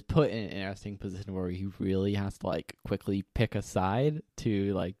is put in an interesting position where he really has to like quickly pick a side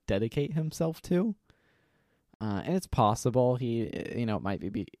to like dedicate himself to. And it's possible he,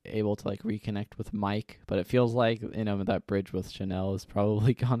 might be able to like reconnect with Mike, but it feels like, that bridge with Chanel is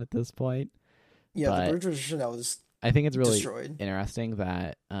probably gone at this point. Yeah, but the bridge with Chanel is I think it's really destroyed. Interesting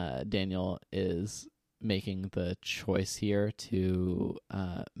that Daniel is making the choice here to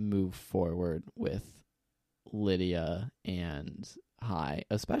move forward with Lydia and Hai,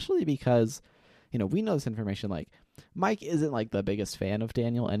 especially because, we know this information, like Mike isn't like the biggest fan of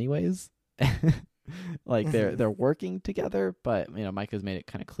Daniel anyways. Like they're working together, but Mike has made it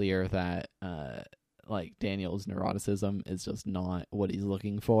kind of clear that like Daniel's neuroticism is just not what he's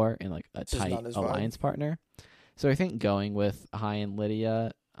looking for in like a tight alliance partner. So I think going with Hai and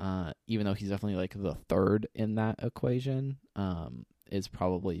Lydia, even though he's definitely like the third in that equation, is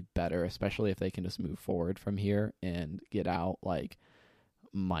probably better, especially if they can just move forward from here and get out like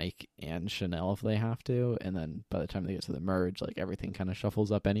Mike and Chanel if they have to, and then by the time they get to the merge, like everything kind of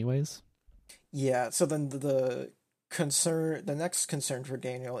shuffles up anyways. Yeah, so then the next concern for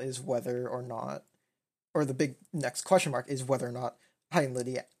Daniel is whether or not, or the big next question mark is whether or not Hai and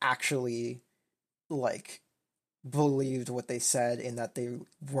Lydia actually like believed what they said in that they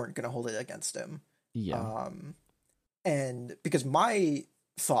weren't going to hold it against him. Yeah. And because my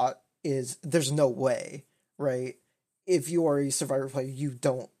thought is there's no way, right? If you are a Survivor player, you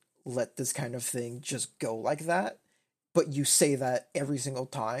don't let this kind of thing just go like that, but you say that every single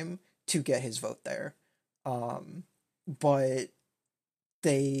time to get his vote there. But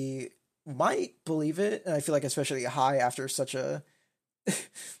they might believe it, and I feel like especially Hai, after such a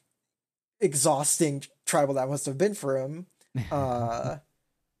exhausting tribal that must have been for him,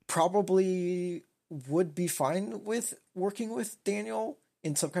 probably would be fine with working with Daniel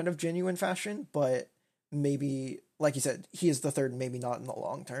in some kind of genuine fashion, but maybe, like you said, he is the third, maybe not in the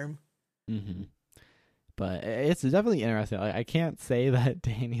long term. Mm-hmm. But it's definitely interesting. Like, I can't say that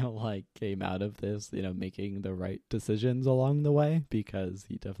Daniel like came out of this, making the right decisions along the way, because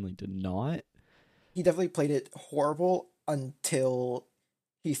he definitely did not. He definitely played it horrible until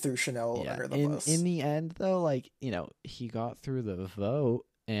he threw Chanel under the bus. In the end, though, like, he got through the vote,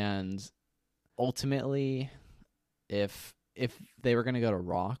 and ultimately, if they were going to go to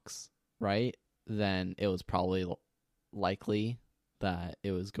rocks, right, then it was probably likely that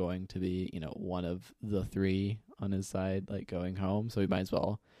it was going to be, one of the three on his side, like, going home. So he might as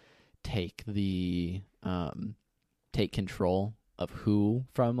well take control of who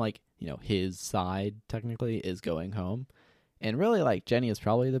from, like, his side technically is going home. And really, like, Jenny is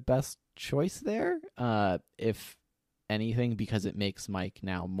probably the best choice there, if anything, because it makes Mike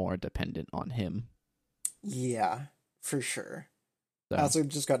now more dependent on him. Yeah, for sure. So. I also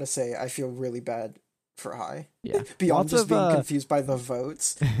just got to say, I feel really bad for Hai. Yeah. Beyond just being confused by the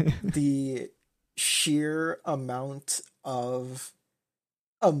votes, the sheer amount of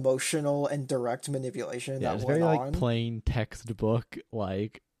emotional and direct manipulation that it's went very on. Like plain textbook,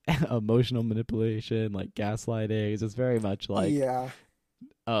 like emotional manipulation, like gaslighting. It's very much like,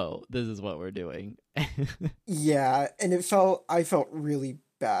 oh, this is what we're doing. Yeah, and I felt really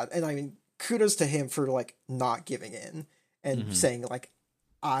bad. And I mean, kudos to him for like not giving in and saying like,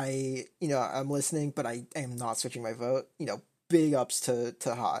 I'm listening, but I am not switching my vote. Big ups to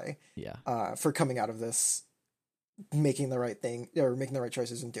Hai. Yeah. For coming out of this, making the right thing, or making the right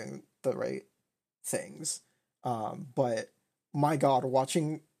choices and doing the right things. But my God,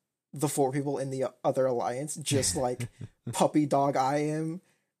 watching the four people in the other alliance just like puppy dog eye him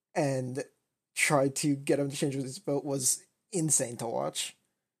and try to get him to change his vote was insane to watch.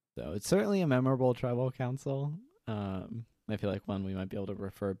 So it's certainly a memorable tribal council. I feel like one we might be able to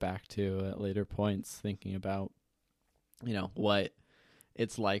refer back to at later points, thinking about, what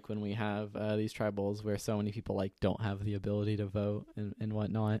it's like when we have these tribals where so many people like don't have the ability to vote and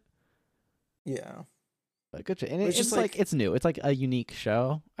whatnot. Yeah. But good. And it's just like it's new. It's like a unique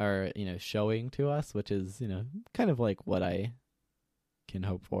show, or showing to us, which is kind of like what I can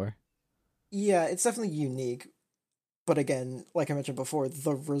hope for. Yeah, it's definitely unique. But again, like I mentioned before,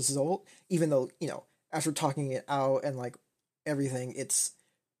 the result, even though after talking it out and like everything, it's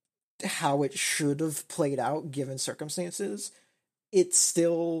how it should have played out given circumstances, it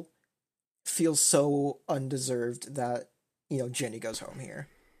still feels so undeserved that Jenny goes home here,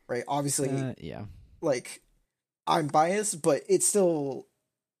 right? Obviously, yeah. Like, I'm biased, but it still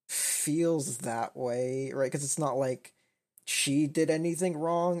feels that way, right? Because it's not like she did anything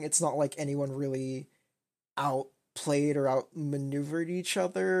wrong. It's not like anyone really outplayed or outmaneuvered each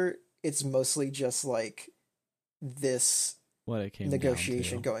other. it's mostly just like this What it came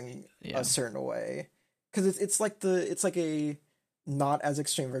negotiation down to. going Yeah. a certain way, because it's like a not as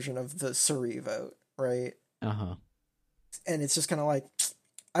extreme version of the Suri vote, right? Uh-huh. And it's just kind of like,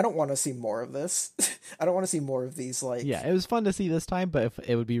 I don't want to see more of this. I don't want to see more of these, like, Yeah, it was fun to see this time, but if,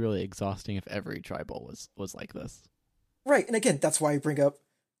 it would be really exhausting if every tribal was like this. right. And again, that's why I bring up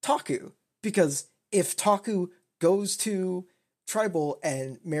Taku, because if Taku goes to tribal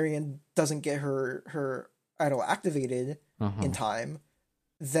and Marianne doesn't get her idol activated Uh-huh. in time,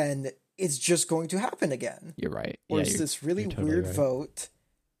 then it's just going to happen again. You're right. Or Yeah, it's this really you're totally weird right. vote,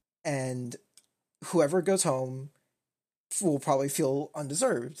 and whoever goes home will probably feel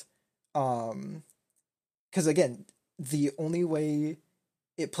undeserved. Because again, the only way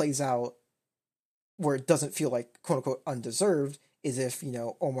it plays out where it doesn't feel like quote unquote undeserved is if, you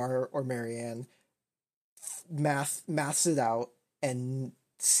know, Omar or Marianne maths it out and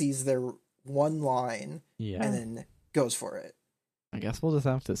sees their one line Yeah. and then goes for it. I guess we'll just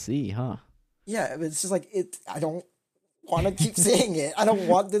have to see, huh? Yeah, it's just like I don't want to keep saying it. I don't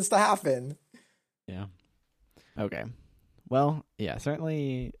want this to happen. Yeah. Okay. Well, yeah,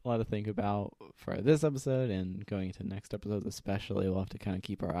 certainly a lot to think about for this episode and going into next episodes especially. We'll have to kind of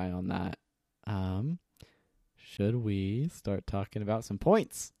keep our eye on that. Should we start talking about some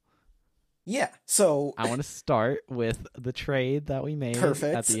points? Yeah. So I want to start with the trade that we made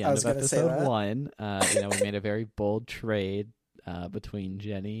Perfect. at the I end was of gonna say episode that. 1. We made a very bold trade between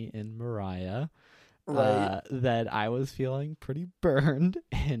Jenny and Mariah. right. That I was feeling pretty burned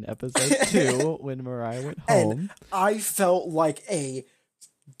in episode 2 when Mariah went And home. I felt like a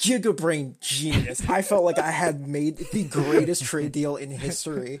gigabrain genius. I felt like I had made the greatest trade deal in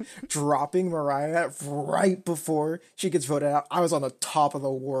history, dropping Mariah right before she gets voted out. I was on the top of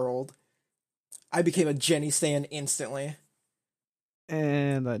the world. I became a Jenny stan instantly.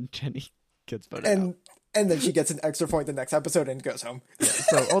 And then Jenny gets voted out. And then she gets an extra point the next episode and goes home.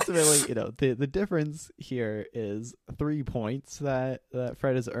 So ultimately, the difference here is 3 points that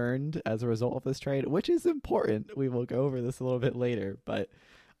Fred has earned as a result of this trade, which is important. We will go over this a little bit later, but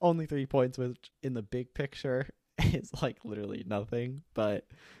only 3 points, which in the big picture is like literally nothing. But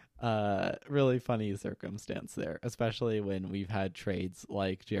really funny circumstance there, especially when we've had trades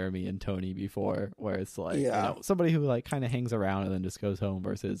like Jeremy and Tony before, where it's like somebody who like kind of hangs around and then just goes home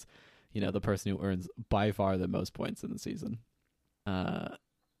versus the person who earns by far the most points in the season.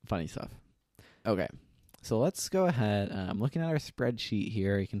 Funny stuff. Okay, so let's go ahead. I'm looking at our spreadsheet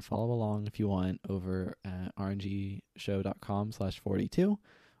here. You can follow along if you want over at rngshow.com/42,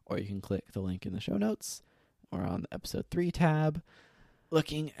 or you can click the link in the show notes or on the episode 3 tab.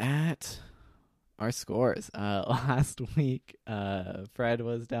 Looking at our scores. Last week, Fred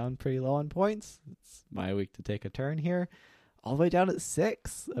was down pretty low on points. It's my week to take a turn here. All the way down at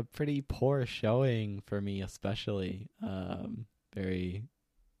 6, a pretty poor showing for me, especially. Very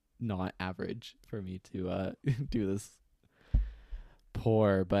not average for me to do this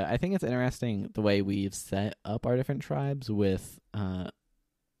poor. But I think it's interesting the way we've set up our different tribes with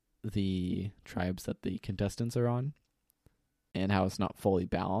the tribes that the contestants are on, and how it's not fully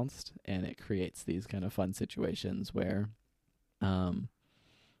balanced, and it creates these kind of fun situations where,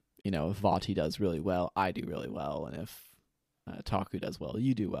 if Vati does really well, I do really well, and if Taku does well,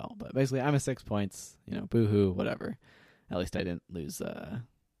 you do well. But basically, I'm a 6 points. Boo-hoo, whatever. At least I didn't lose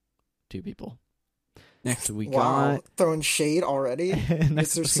 2 people. Next we got throwing shade already.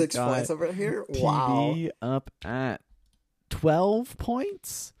 next Mr. 6 points over here. TV Wow. up at 12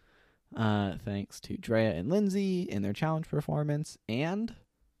 points. Thanks to Drea and Lindsay in their challenge performance, and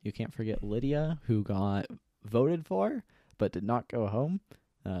you can't forget Lydia, who got voted for but did not go home.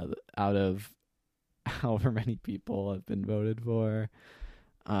 Out of however many people have been voted for,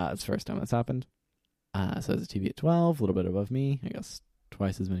 it's the first time that's happened. So there's a TV at 12, a little bit above me, I guess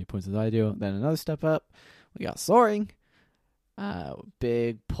twice as many points as I do. Then another step up, we got Soaring.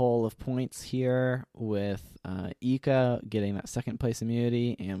 Big pull of points here with Ika getting that second place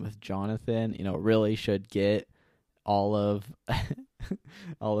immunity, and with Jonathan, really should get all of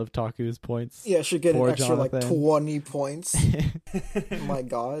Taku's points. Yeah, should get an extra Jonathan. like 20 points. My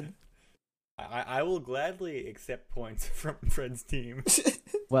God. I will gladly accept points from Fred's team.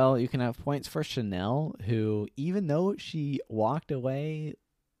 Well, you can have points for Chanel, who, even though she walked away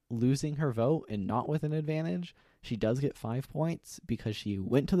losing her vote and not with an advantage, she does get 5 points because she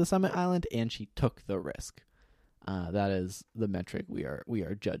went to the Summit Island and she took the risk. That is the metric we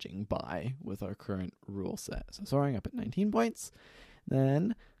are judging by with our current rule set. So Soaring up at 19 points.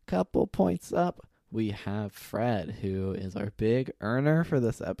 Then, couple points up, we have Fred, who is our big earner for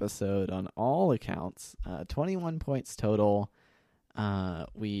this episode on all accounts. 21 points total.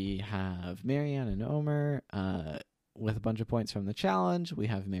 We have Marianne and Omer with a bunch of points from the challenge. We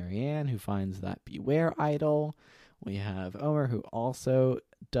have Marianne, who finds that Beware idol. We have Omer, who also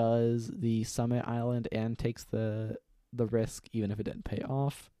does the Summit Island and takes the risk, even if it didn't pay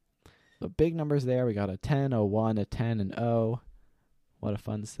off. The big numbers there. We got a 10, a 1, a 10, and O. What a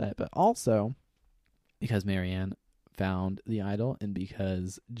fun set. But also, because Marianne found the idol and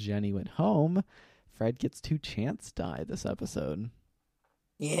because Jenny went home, Fred gets 2 chance die this episode.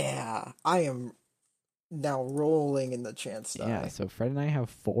 Yeah, I am now rolling in the chance die. Yeah, so Fred and I have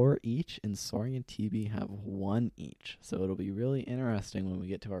 4 each, and Soaring and TB have 1 each. So it'll be really interesting when we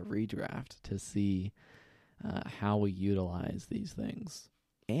get to our redraft to see how we utilize these things.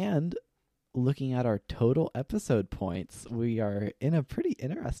 And looking at our total episode points, we are in a pretty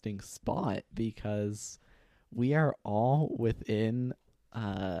interesting spot because we are all within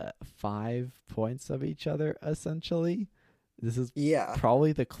 5 points of each other, essentially. This is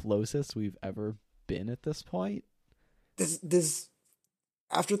probably the closest we've ever been at this point. This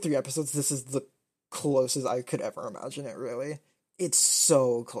after 3 episodes, this is the closest I could ever imagine it, really. It's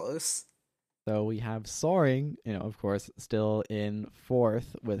so close. So we have Soaring, of course, still in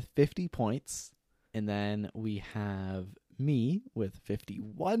 4th with 50 points. And then we have me with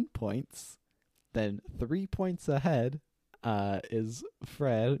 51 points. Then 3 points ahead is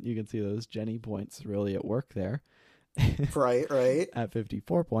Fred. You can see those Jenny points really at work there. Right. At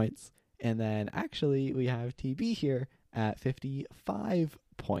 54 points. And then actually we have TB here at 55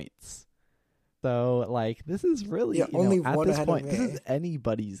 points. So, this is really, only at one this ahead point, of me. this is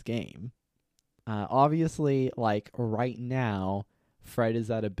anybody's game. Obviously, right now, Fred is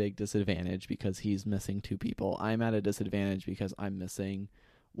at a big disadvantage because he's missing 2 people. I'm at a disadvantage because I'm missing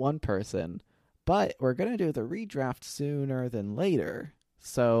 1 person. But we're going to do the redraft sooner than later.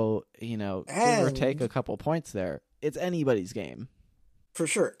 So, give or take a couple points there. It's anybody's game. For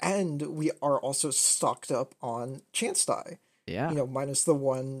sure. And we are also stocked up on chance die. Yeah. Minus the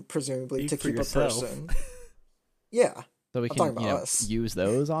 1, presumably, to keep yourself. a person. Yeah. So we I'm can, use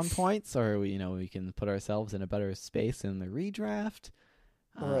those on points, or we can put ourselves in a better space in the redraft.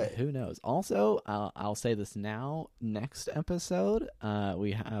 Right. Who knows? Also, I'll say this now. Next episode,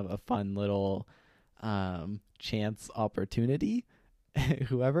 we have a fun little chance opportunity.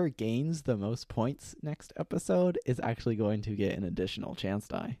 Whoever gains the most points next episode is actually going to get an additional chance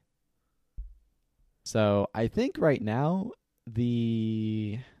die. So I think right now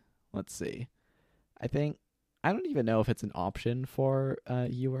let's see. I don't even know if it's an option for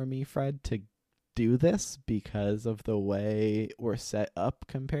you or me, Fred, to do this because of the way we're set up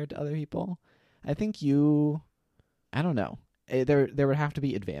compared to other people. I think I don't know. There would have to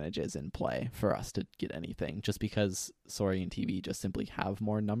be advantages in play for us to get anything, just because Soaring and TB just simply have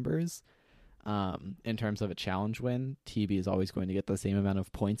more numbers. In terms of a challenge win, TB is always going to get the same amount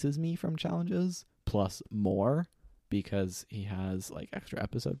of points as me from challenges, plus more, because he has extra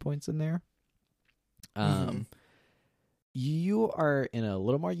episode points in there. You are in a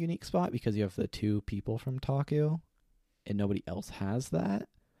little more unique spot because you have the 2 people from Taku, and nobody else has that.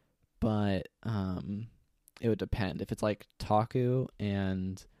 But it would depend. If it's Taku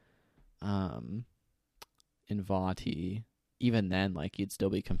and Vati, even then, you'd still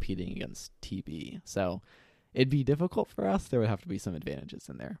be competing against TB. So it'd be difficult for us. There would have to be some advantages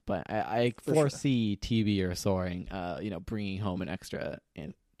in there. But I foresee TB or Soaring, bringing home an extra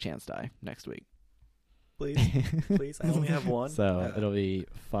chance die next week. Please, I only have 1. So it'll be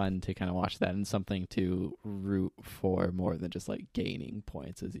fun to kind of watch that, and something to root for more than just gaining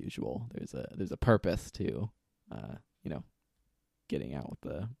points as usual. There's a purpose to, getting out with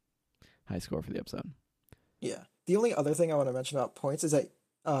the high score for the episode. Yeah. The only other thing I want to mention about points is that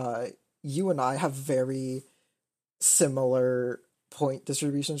you and I have very similar point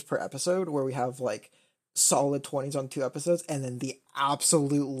distributions per episode, where we have solid 20s on 2 episodes, and then the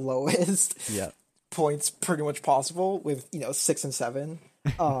absolute lowest. Yeah. Points pretty much possible with 6 and 7,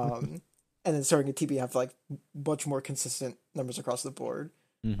 and then starting at TB have much more consistent numbers across the board.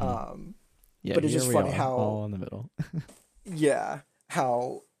 Mm-hmm. But it's just funny how all in the middle. Yeah,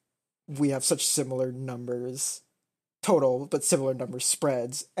 how we have such similar numbers total, but similar numbers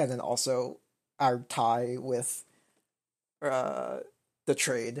spreads, and then also our tie with the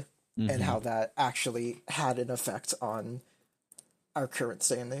trade, and how that actually had an effect on our current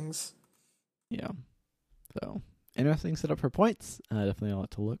standings. Yeah. So, interesting setup for points. Definitely a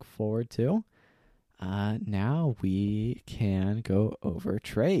lot to look forward to. Now we can go over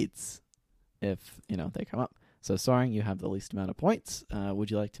trades if, they come up. So, Soaring, you have the least amount of points.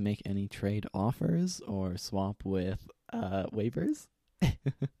 Would you like to make any trade offers or swap with waivers?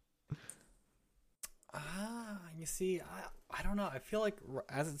 You see, I don't know. I feel like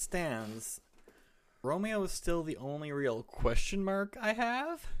as it stands, Romeo is still the only real question mark I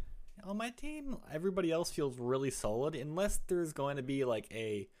have on my team. Everybody else feels really solid, unless there's going to be like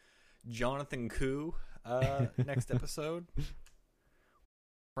a Jonathan coup next episode.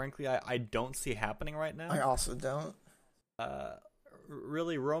 Frankly, I don't see happening right now. I also don't.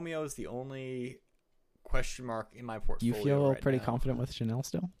 Really, Romeo is the only question mark in my portfolio. You feel right pretty now. confident with Chanel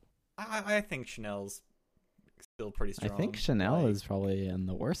still? I think Chanel's still pretty strong. I think Chanel is probably in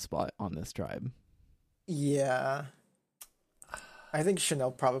the worst spot on this tribe. Yeah. I think Chanel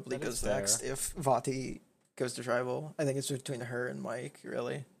probably That is goes next if Vati goes to tribal. I think it's between her and Mike,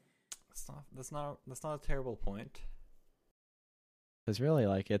 really. That's not a terrible point. Because really,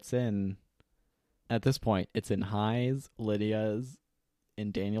 like, at this point, it's in High's, Lydia's,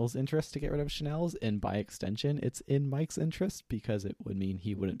 in Daniel's interest to get rid of Chanel's, and by extension, it's in Mike's interest because it would mean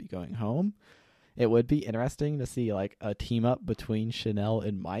he wouldn't be going home. It would be interesting to see, like, a team up between Chanel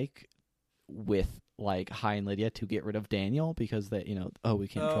and Mike with, like, High and Lydia to get rid of Daniel because they, we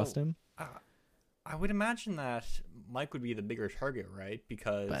can't trust him. I would imagine that Mike would be the bigger target, right?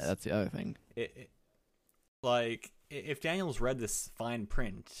 Because But that's the other thing. Like, if Daniel's read this fine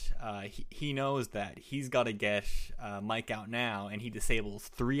print, he knows that he's got to get Mike out now, and he disables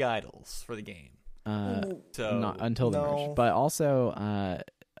 3 idols for the game. So not until the merge. But also,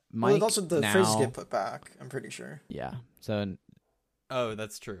 Mike. Well, also the now, phrases get put back, I'm pretty sure. Yeah. So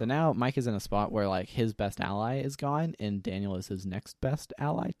that's true. So now Mike is in a spot where, like, his best ally is gone, and Daniel is his next best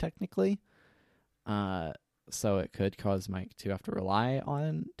ally, technically. So it could cause Mike to have to rely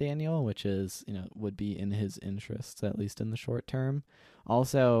on Daniel, which is, would be in his interests, at least in the short term.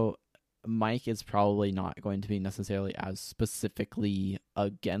 Also, Mike is probably not going to be necessarily as specifically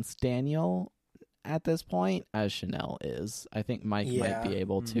against Daniel at this point as Chanel is. I think Mike might be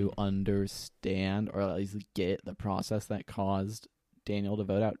able to understand or at least get the process that caused Daniel to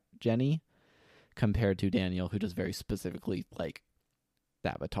vote out Jenny compared to Daniel, who just very specifically, like,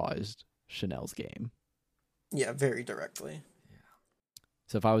 sabotaged Chanel's game. Yeah, very directly. Yeah.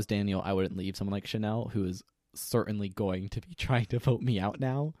 So if I was Daniel, I wouldn't leave someone like Chanel, who is certainly going to be trying to vote me out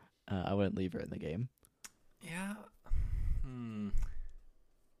now. I wouldn't leave her in the game. Yeah.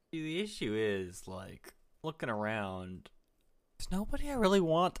 The issue is, like, looking around, there's nobody I really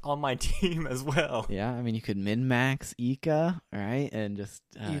want on my team as well. Yeah, I mean, you could min-max Ika, right? And just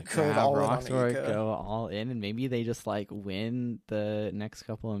you could all Roxor, go all in, and maybe they just, like, win the next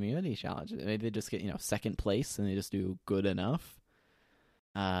couple immunity challenges. Maybe they just get, second place, and they just do good enough.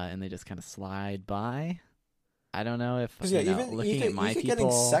 And they just kind of slide by. I don't know if, even looking at my people...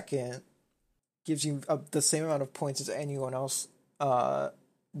 getting second gives you the same amount of points as anyone else,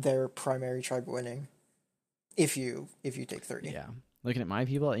 their primary tribe winning. If you take 30. Yeah. Looking at my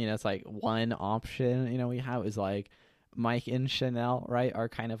people, it's like one option, we have is like Mike and Chanel, right, are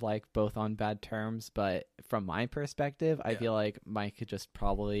kind of like both on bad terms. But from my perspective, I feel like Mike just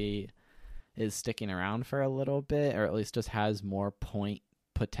probably is sticking around for a little bit, or at least just has more point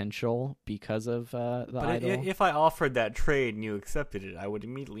potential because of the idol. If I offered that trade and you accepted it, I would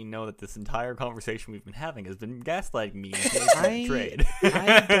immediately know that this entire conversation we've been having has been gaslighting me into the trade.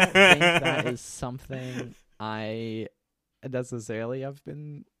 I don't think that is something I necessarily have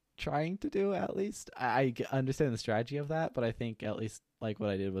been trying to do, at least. I understand the strategy of that, but I think at least like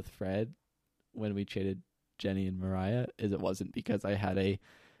what I did with Fred when we traded Jenny and Mariah is it wasn't because I had a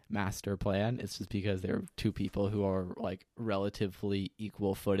master plan. It's just because there are 2 people who are like relatively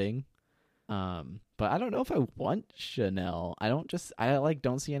equal footing. But I don't know if I want Chanel. I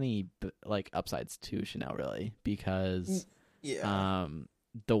don't see any like upsides to Chanel really, because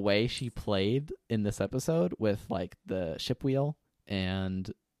the way she played in this episode with like the ship wheel and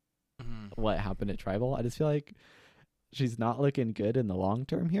what happened at Tribal, I just feel like she's not looking good in the long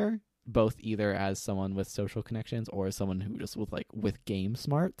term here, both either as someone with social connections or as someone who just with game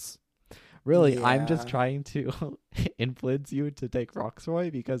smarts. Really, I'm just trying to influence you to take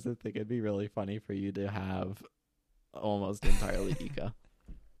Roxroy because I think it'd be really funny for you to have almost entirely Ika.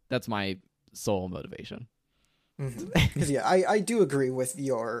 That's my sole motivation. Because I do agree with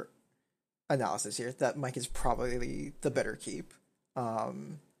your analysis here that Mike is probably the better keep.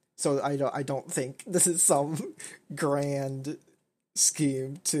 So I don't think this is some grand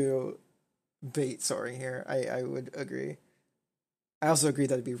scheme to bait Soaring here. I would agree. I also agree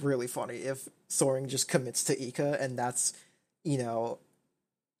that it'd be really funny if Soaring just commits to Ika and that's,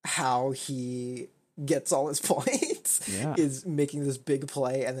 how he gets all his points. Yeah. Is making this big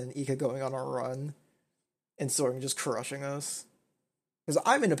play and then Ika going on a run and Soaring just crushing us. Because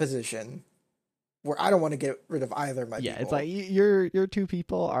I'm in a position where I don't want to get rid of either of my Yeah, people. it's like your two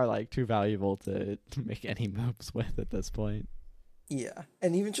people are like too valuable to make any moves with at this point. Yeah,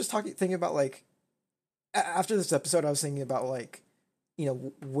 and even just thinking about like after this episode, I was thinking about like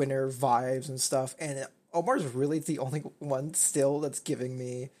winter vibes and stuff, and Omar's really the only one still that's giving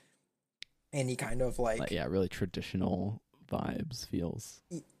me any kind of like yeah, really traditional vibes feels.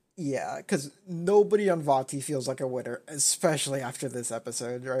 Yeah, because nobody on Vati feels like a winner, especially after this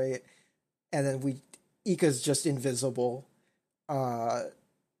episode, right? And then Ika's just invisible.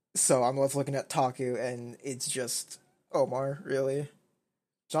 So I'm left looking at Taku, and it's just Omar, really.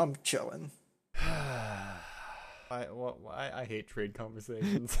 So I'm chilling. I hate trade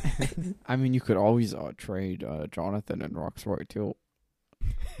conversations. I mean, you could always trade Jonathan and Roxroy too.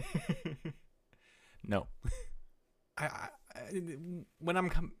 No. What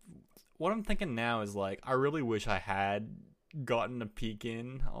I'm thinking now is like I really wish I had gotten a peek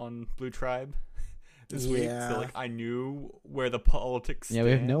in on Blue Tribe this week, so like I knew where the politics stand. Yeah,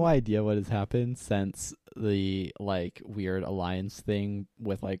 we have no idea what has happened since the like weird alliance thing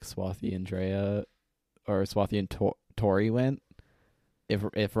with like Swathi and Drea, or Swathi and Tori went.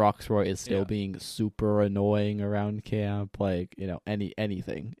 If Roxroy is still being super annoying around camp, like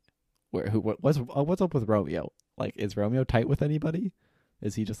anything. What's up with Romeo? Like, is Romeo tight with anybody?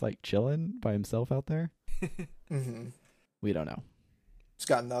 Is he just like chilling by himself out there? Mm-hmm. We don't know. It's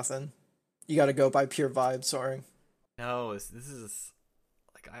got nothing. You got to go by pure vibe, Soaring. No, this is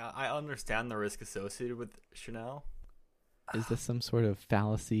like I understand the risk associated with Chanel. Is this some sort of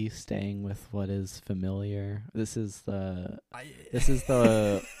fallacy staying with what is familiar? This is the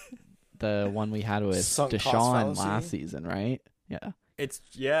one we had with Deshaun last season, right? Yeah. It's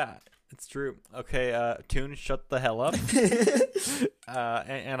true. Okay, Toon, shut the hell up.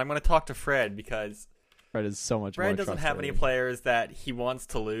 And I'm going to talk to Fred because Fred is so much more Fred doesn't have any players that he wants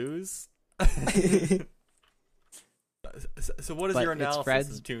to lose. So what is your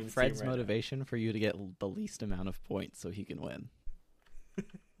analysis of Toon's Fred's team right motivation for you to get the least amount of points so he can win?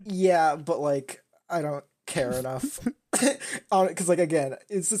 Yeah, but like I don't care enough. Because like again,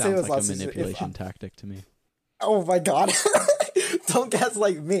 it's the same as last season. Sounds like a manipulation tactic to me. Oh my god. Don't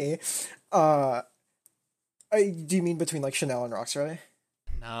gaslight me. Do you mean between like Chanel and Roxroy?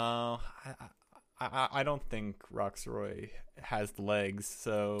 No, I don't think Roxroy has the legs.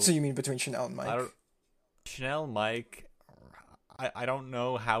 So you mean between Chanel and Mike? Chanel, Mike. I don't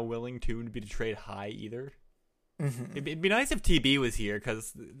know how willing Toon would be to trade high either. Mm-hmm. It'd be nice if TB was here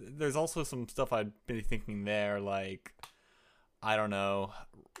because there's also some stuff I'd been thinking there, like I don't know,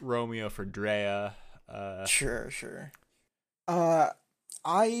 Romeo for Drea. Sure.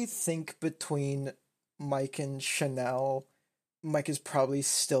 I think between Mike and Chanel, Mike is probably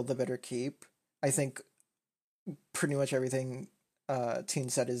still the better keep. I think pretty much everything Teen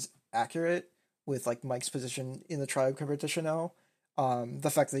said is accurate with like Mike's position in the tribe compared to Chanel.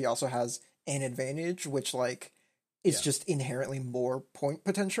 The fact that he also has an advantage, which like is just inherently more point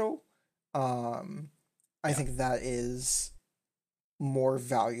potential. I think that is more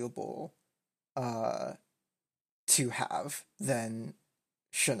valuable to have than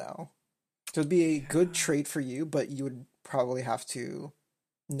Chanel. So it'd be a good trade for you, but you would probably have to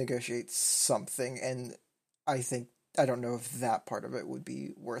negotiate something, and I don't know if that part of it would be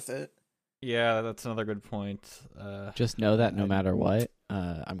worth it. Yeah, that's another good point. Just know that no matter what,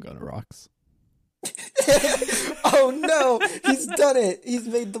 I'm going to Rox. Oh no, he's done it. He's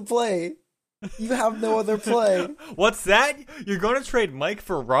made the play. You have no other play. What's that? You're going to trade Mike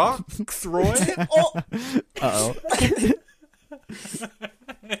for Roxroy? Oh. Uh-oh.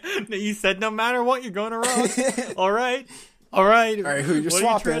 You said no matter what, you're going to Rox. All right. All right, who you're what swapping?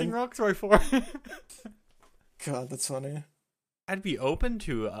 What are you trading Roxroy for? God, that's funny. I'd be open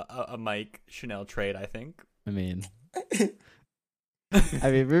to a Mike Chanel trade, I think. I mean,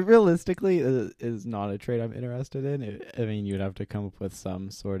 realistically, it is not a trade I'm interested in. I mean, you'd have to come up with some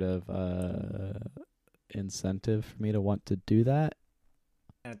sort of incentive for me to want to do that.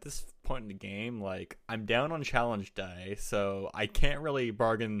 And at this point in the game, like, I'm down on challenge die, so I can't really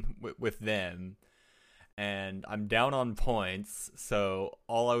bargain with them. And I'm down on points, so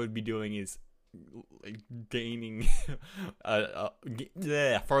all I would be doing is like, gaining,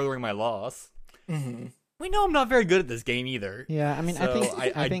 furthering my loss. Mm-hmm. We know I'm not very good at this game either. Yeah, I mean, so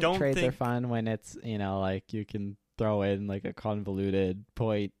I think don't trades think... are fun when it's, like you can throw in like a convoluted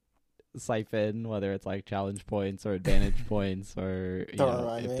point siphon, whether it's like challenge points or advantage points, or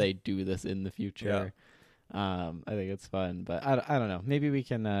if they do this in the future. I think it's fun, but I don't know. Maybe we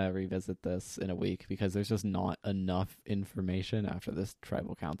can revisit this in a week because there's just not enough information after this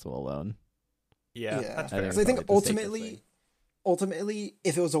tribal council alone. Yeah, that's fair. I think ultimately ultimately,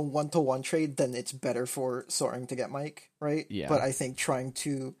 if it was a 1-to-1 trade, then it's better for Soaring to get Mike, right? Yeah. But I think trying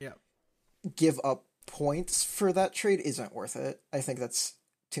to Yeah. give up points for that trade isn't worth it. I think that's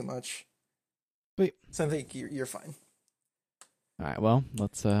too much. Sweet. So I think you're fine. All right, well,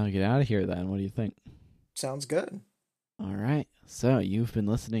 let's get out of here then. What do you think? Sounds good. All right, so you've been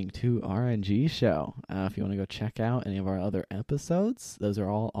listening to RNG Show. If you want to go check out any of our other episodes, those are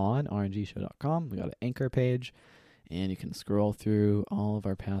all on rngshow.com. We got an anchor page, and you can scroll through all of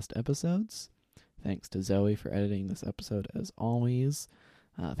our past episodes. Thanks to Zoe for editing this episode as always.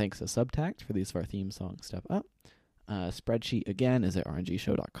 Thanks to Subtact for the use of our theme song, Step Up. Spreadsheet, again, is at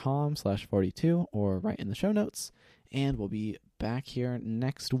rngshow.com/42 or right in the show notes. And we'll be back here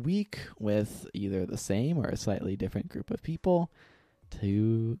next week with either the same or a slightly different group of people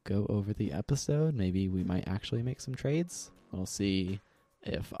to go over the episode. Maybe we might actually make some trades. We'll see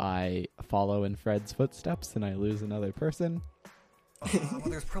if I follow in Fred's footsteps and I lose another person. Well,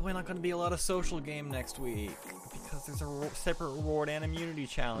 there's probably not going to be a lot of social game next week because there's a separate reward and immunity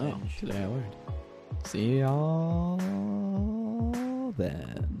challenge. Oh, today I learned. See y'all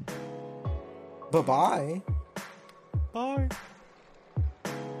then. Bye-bye. Bye.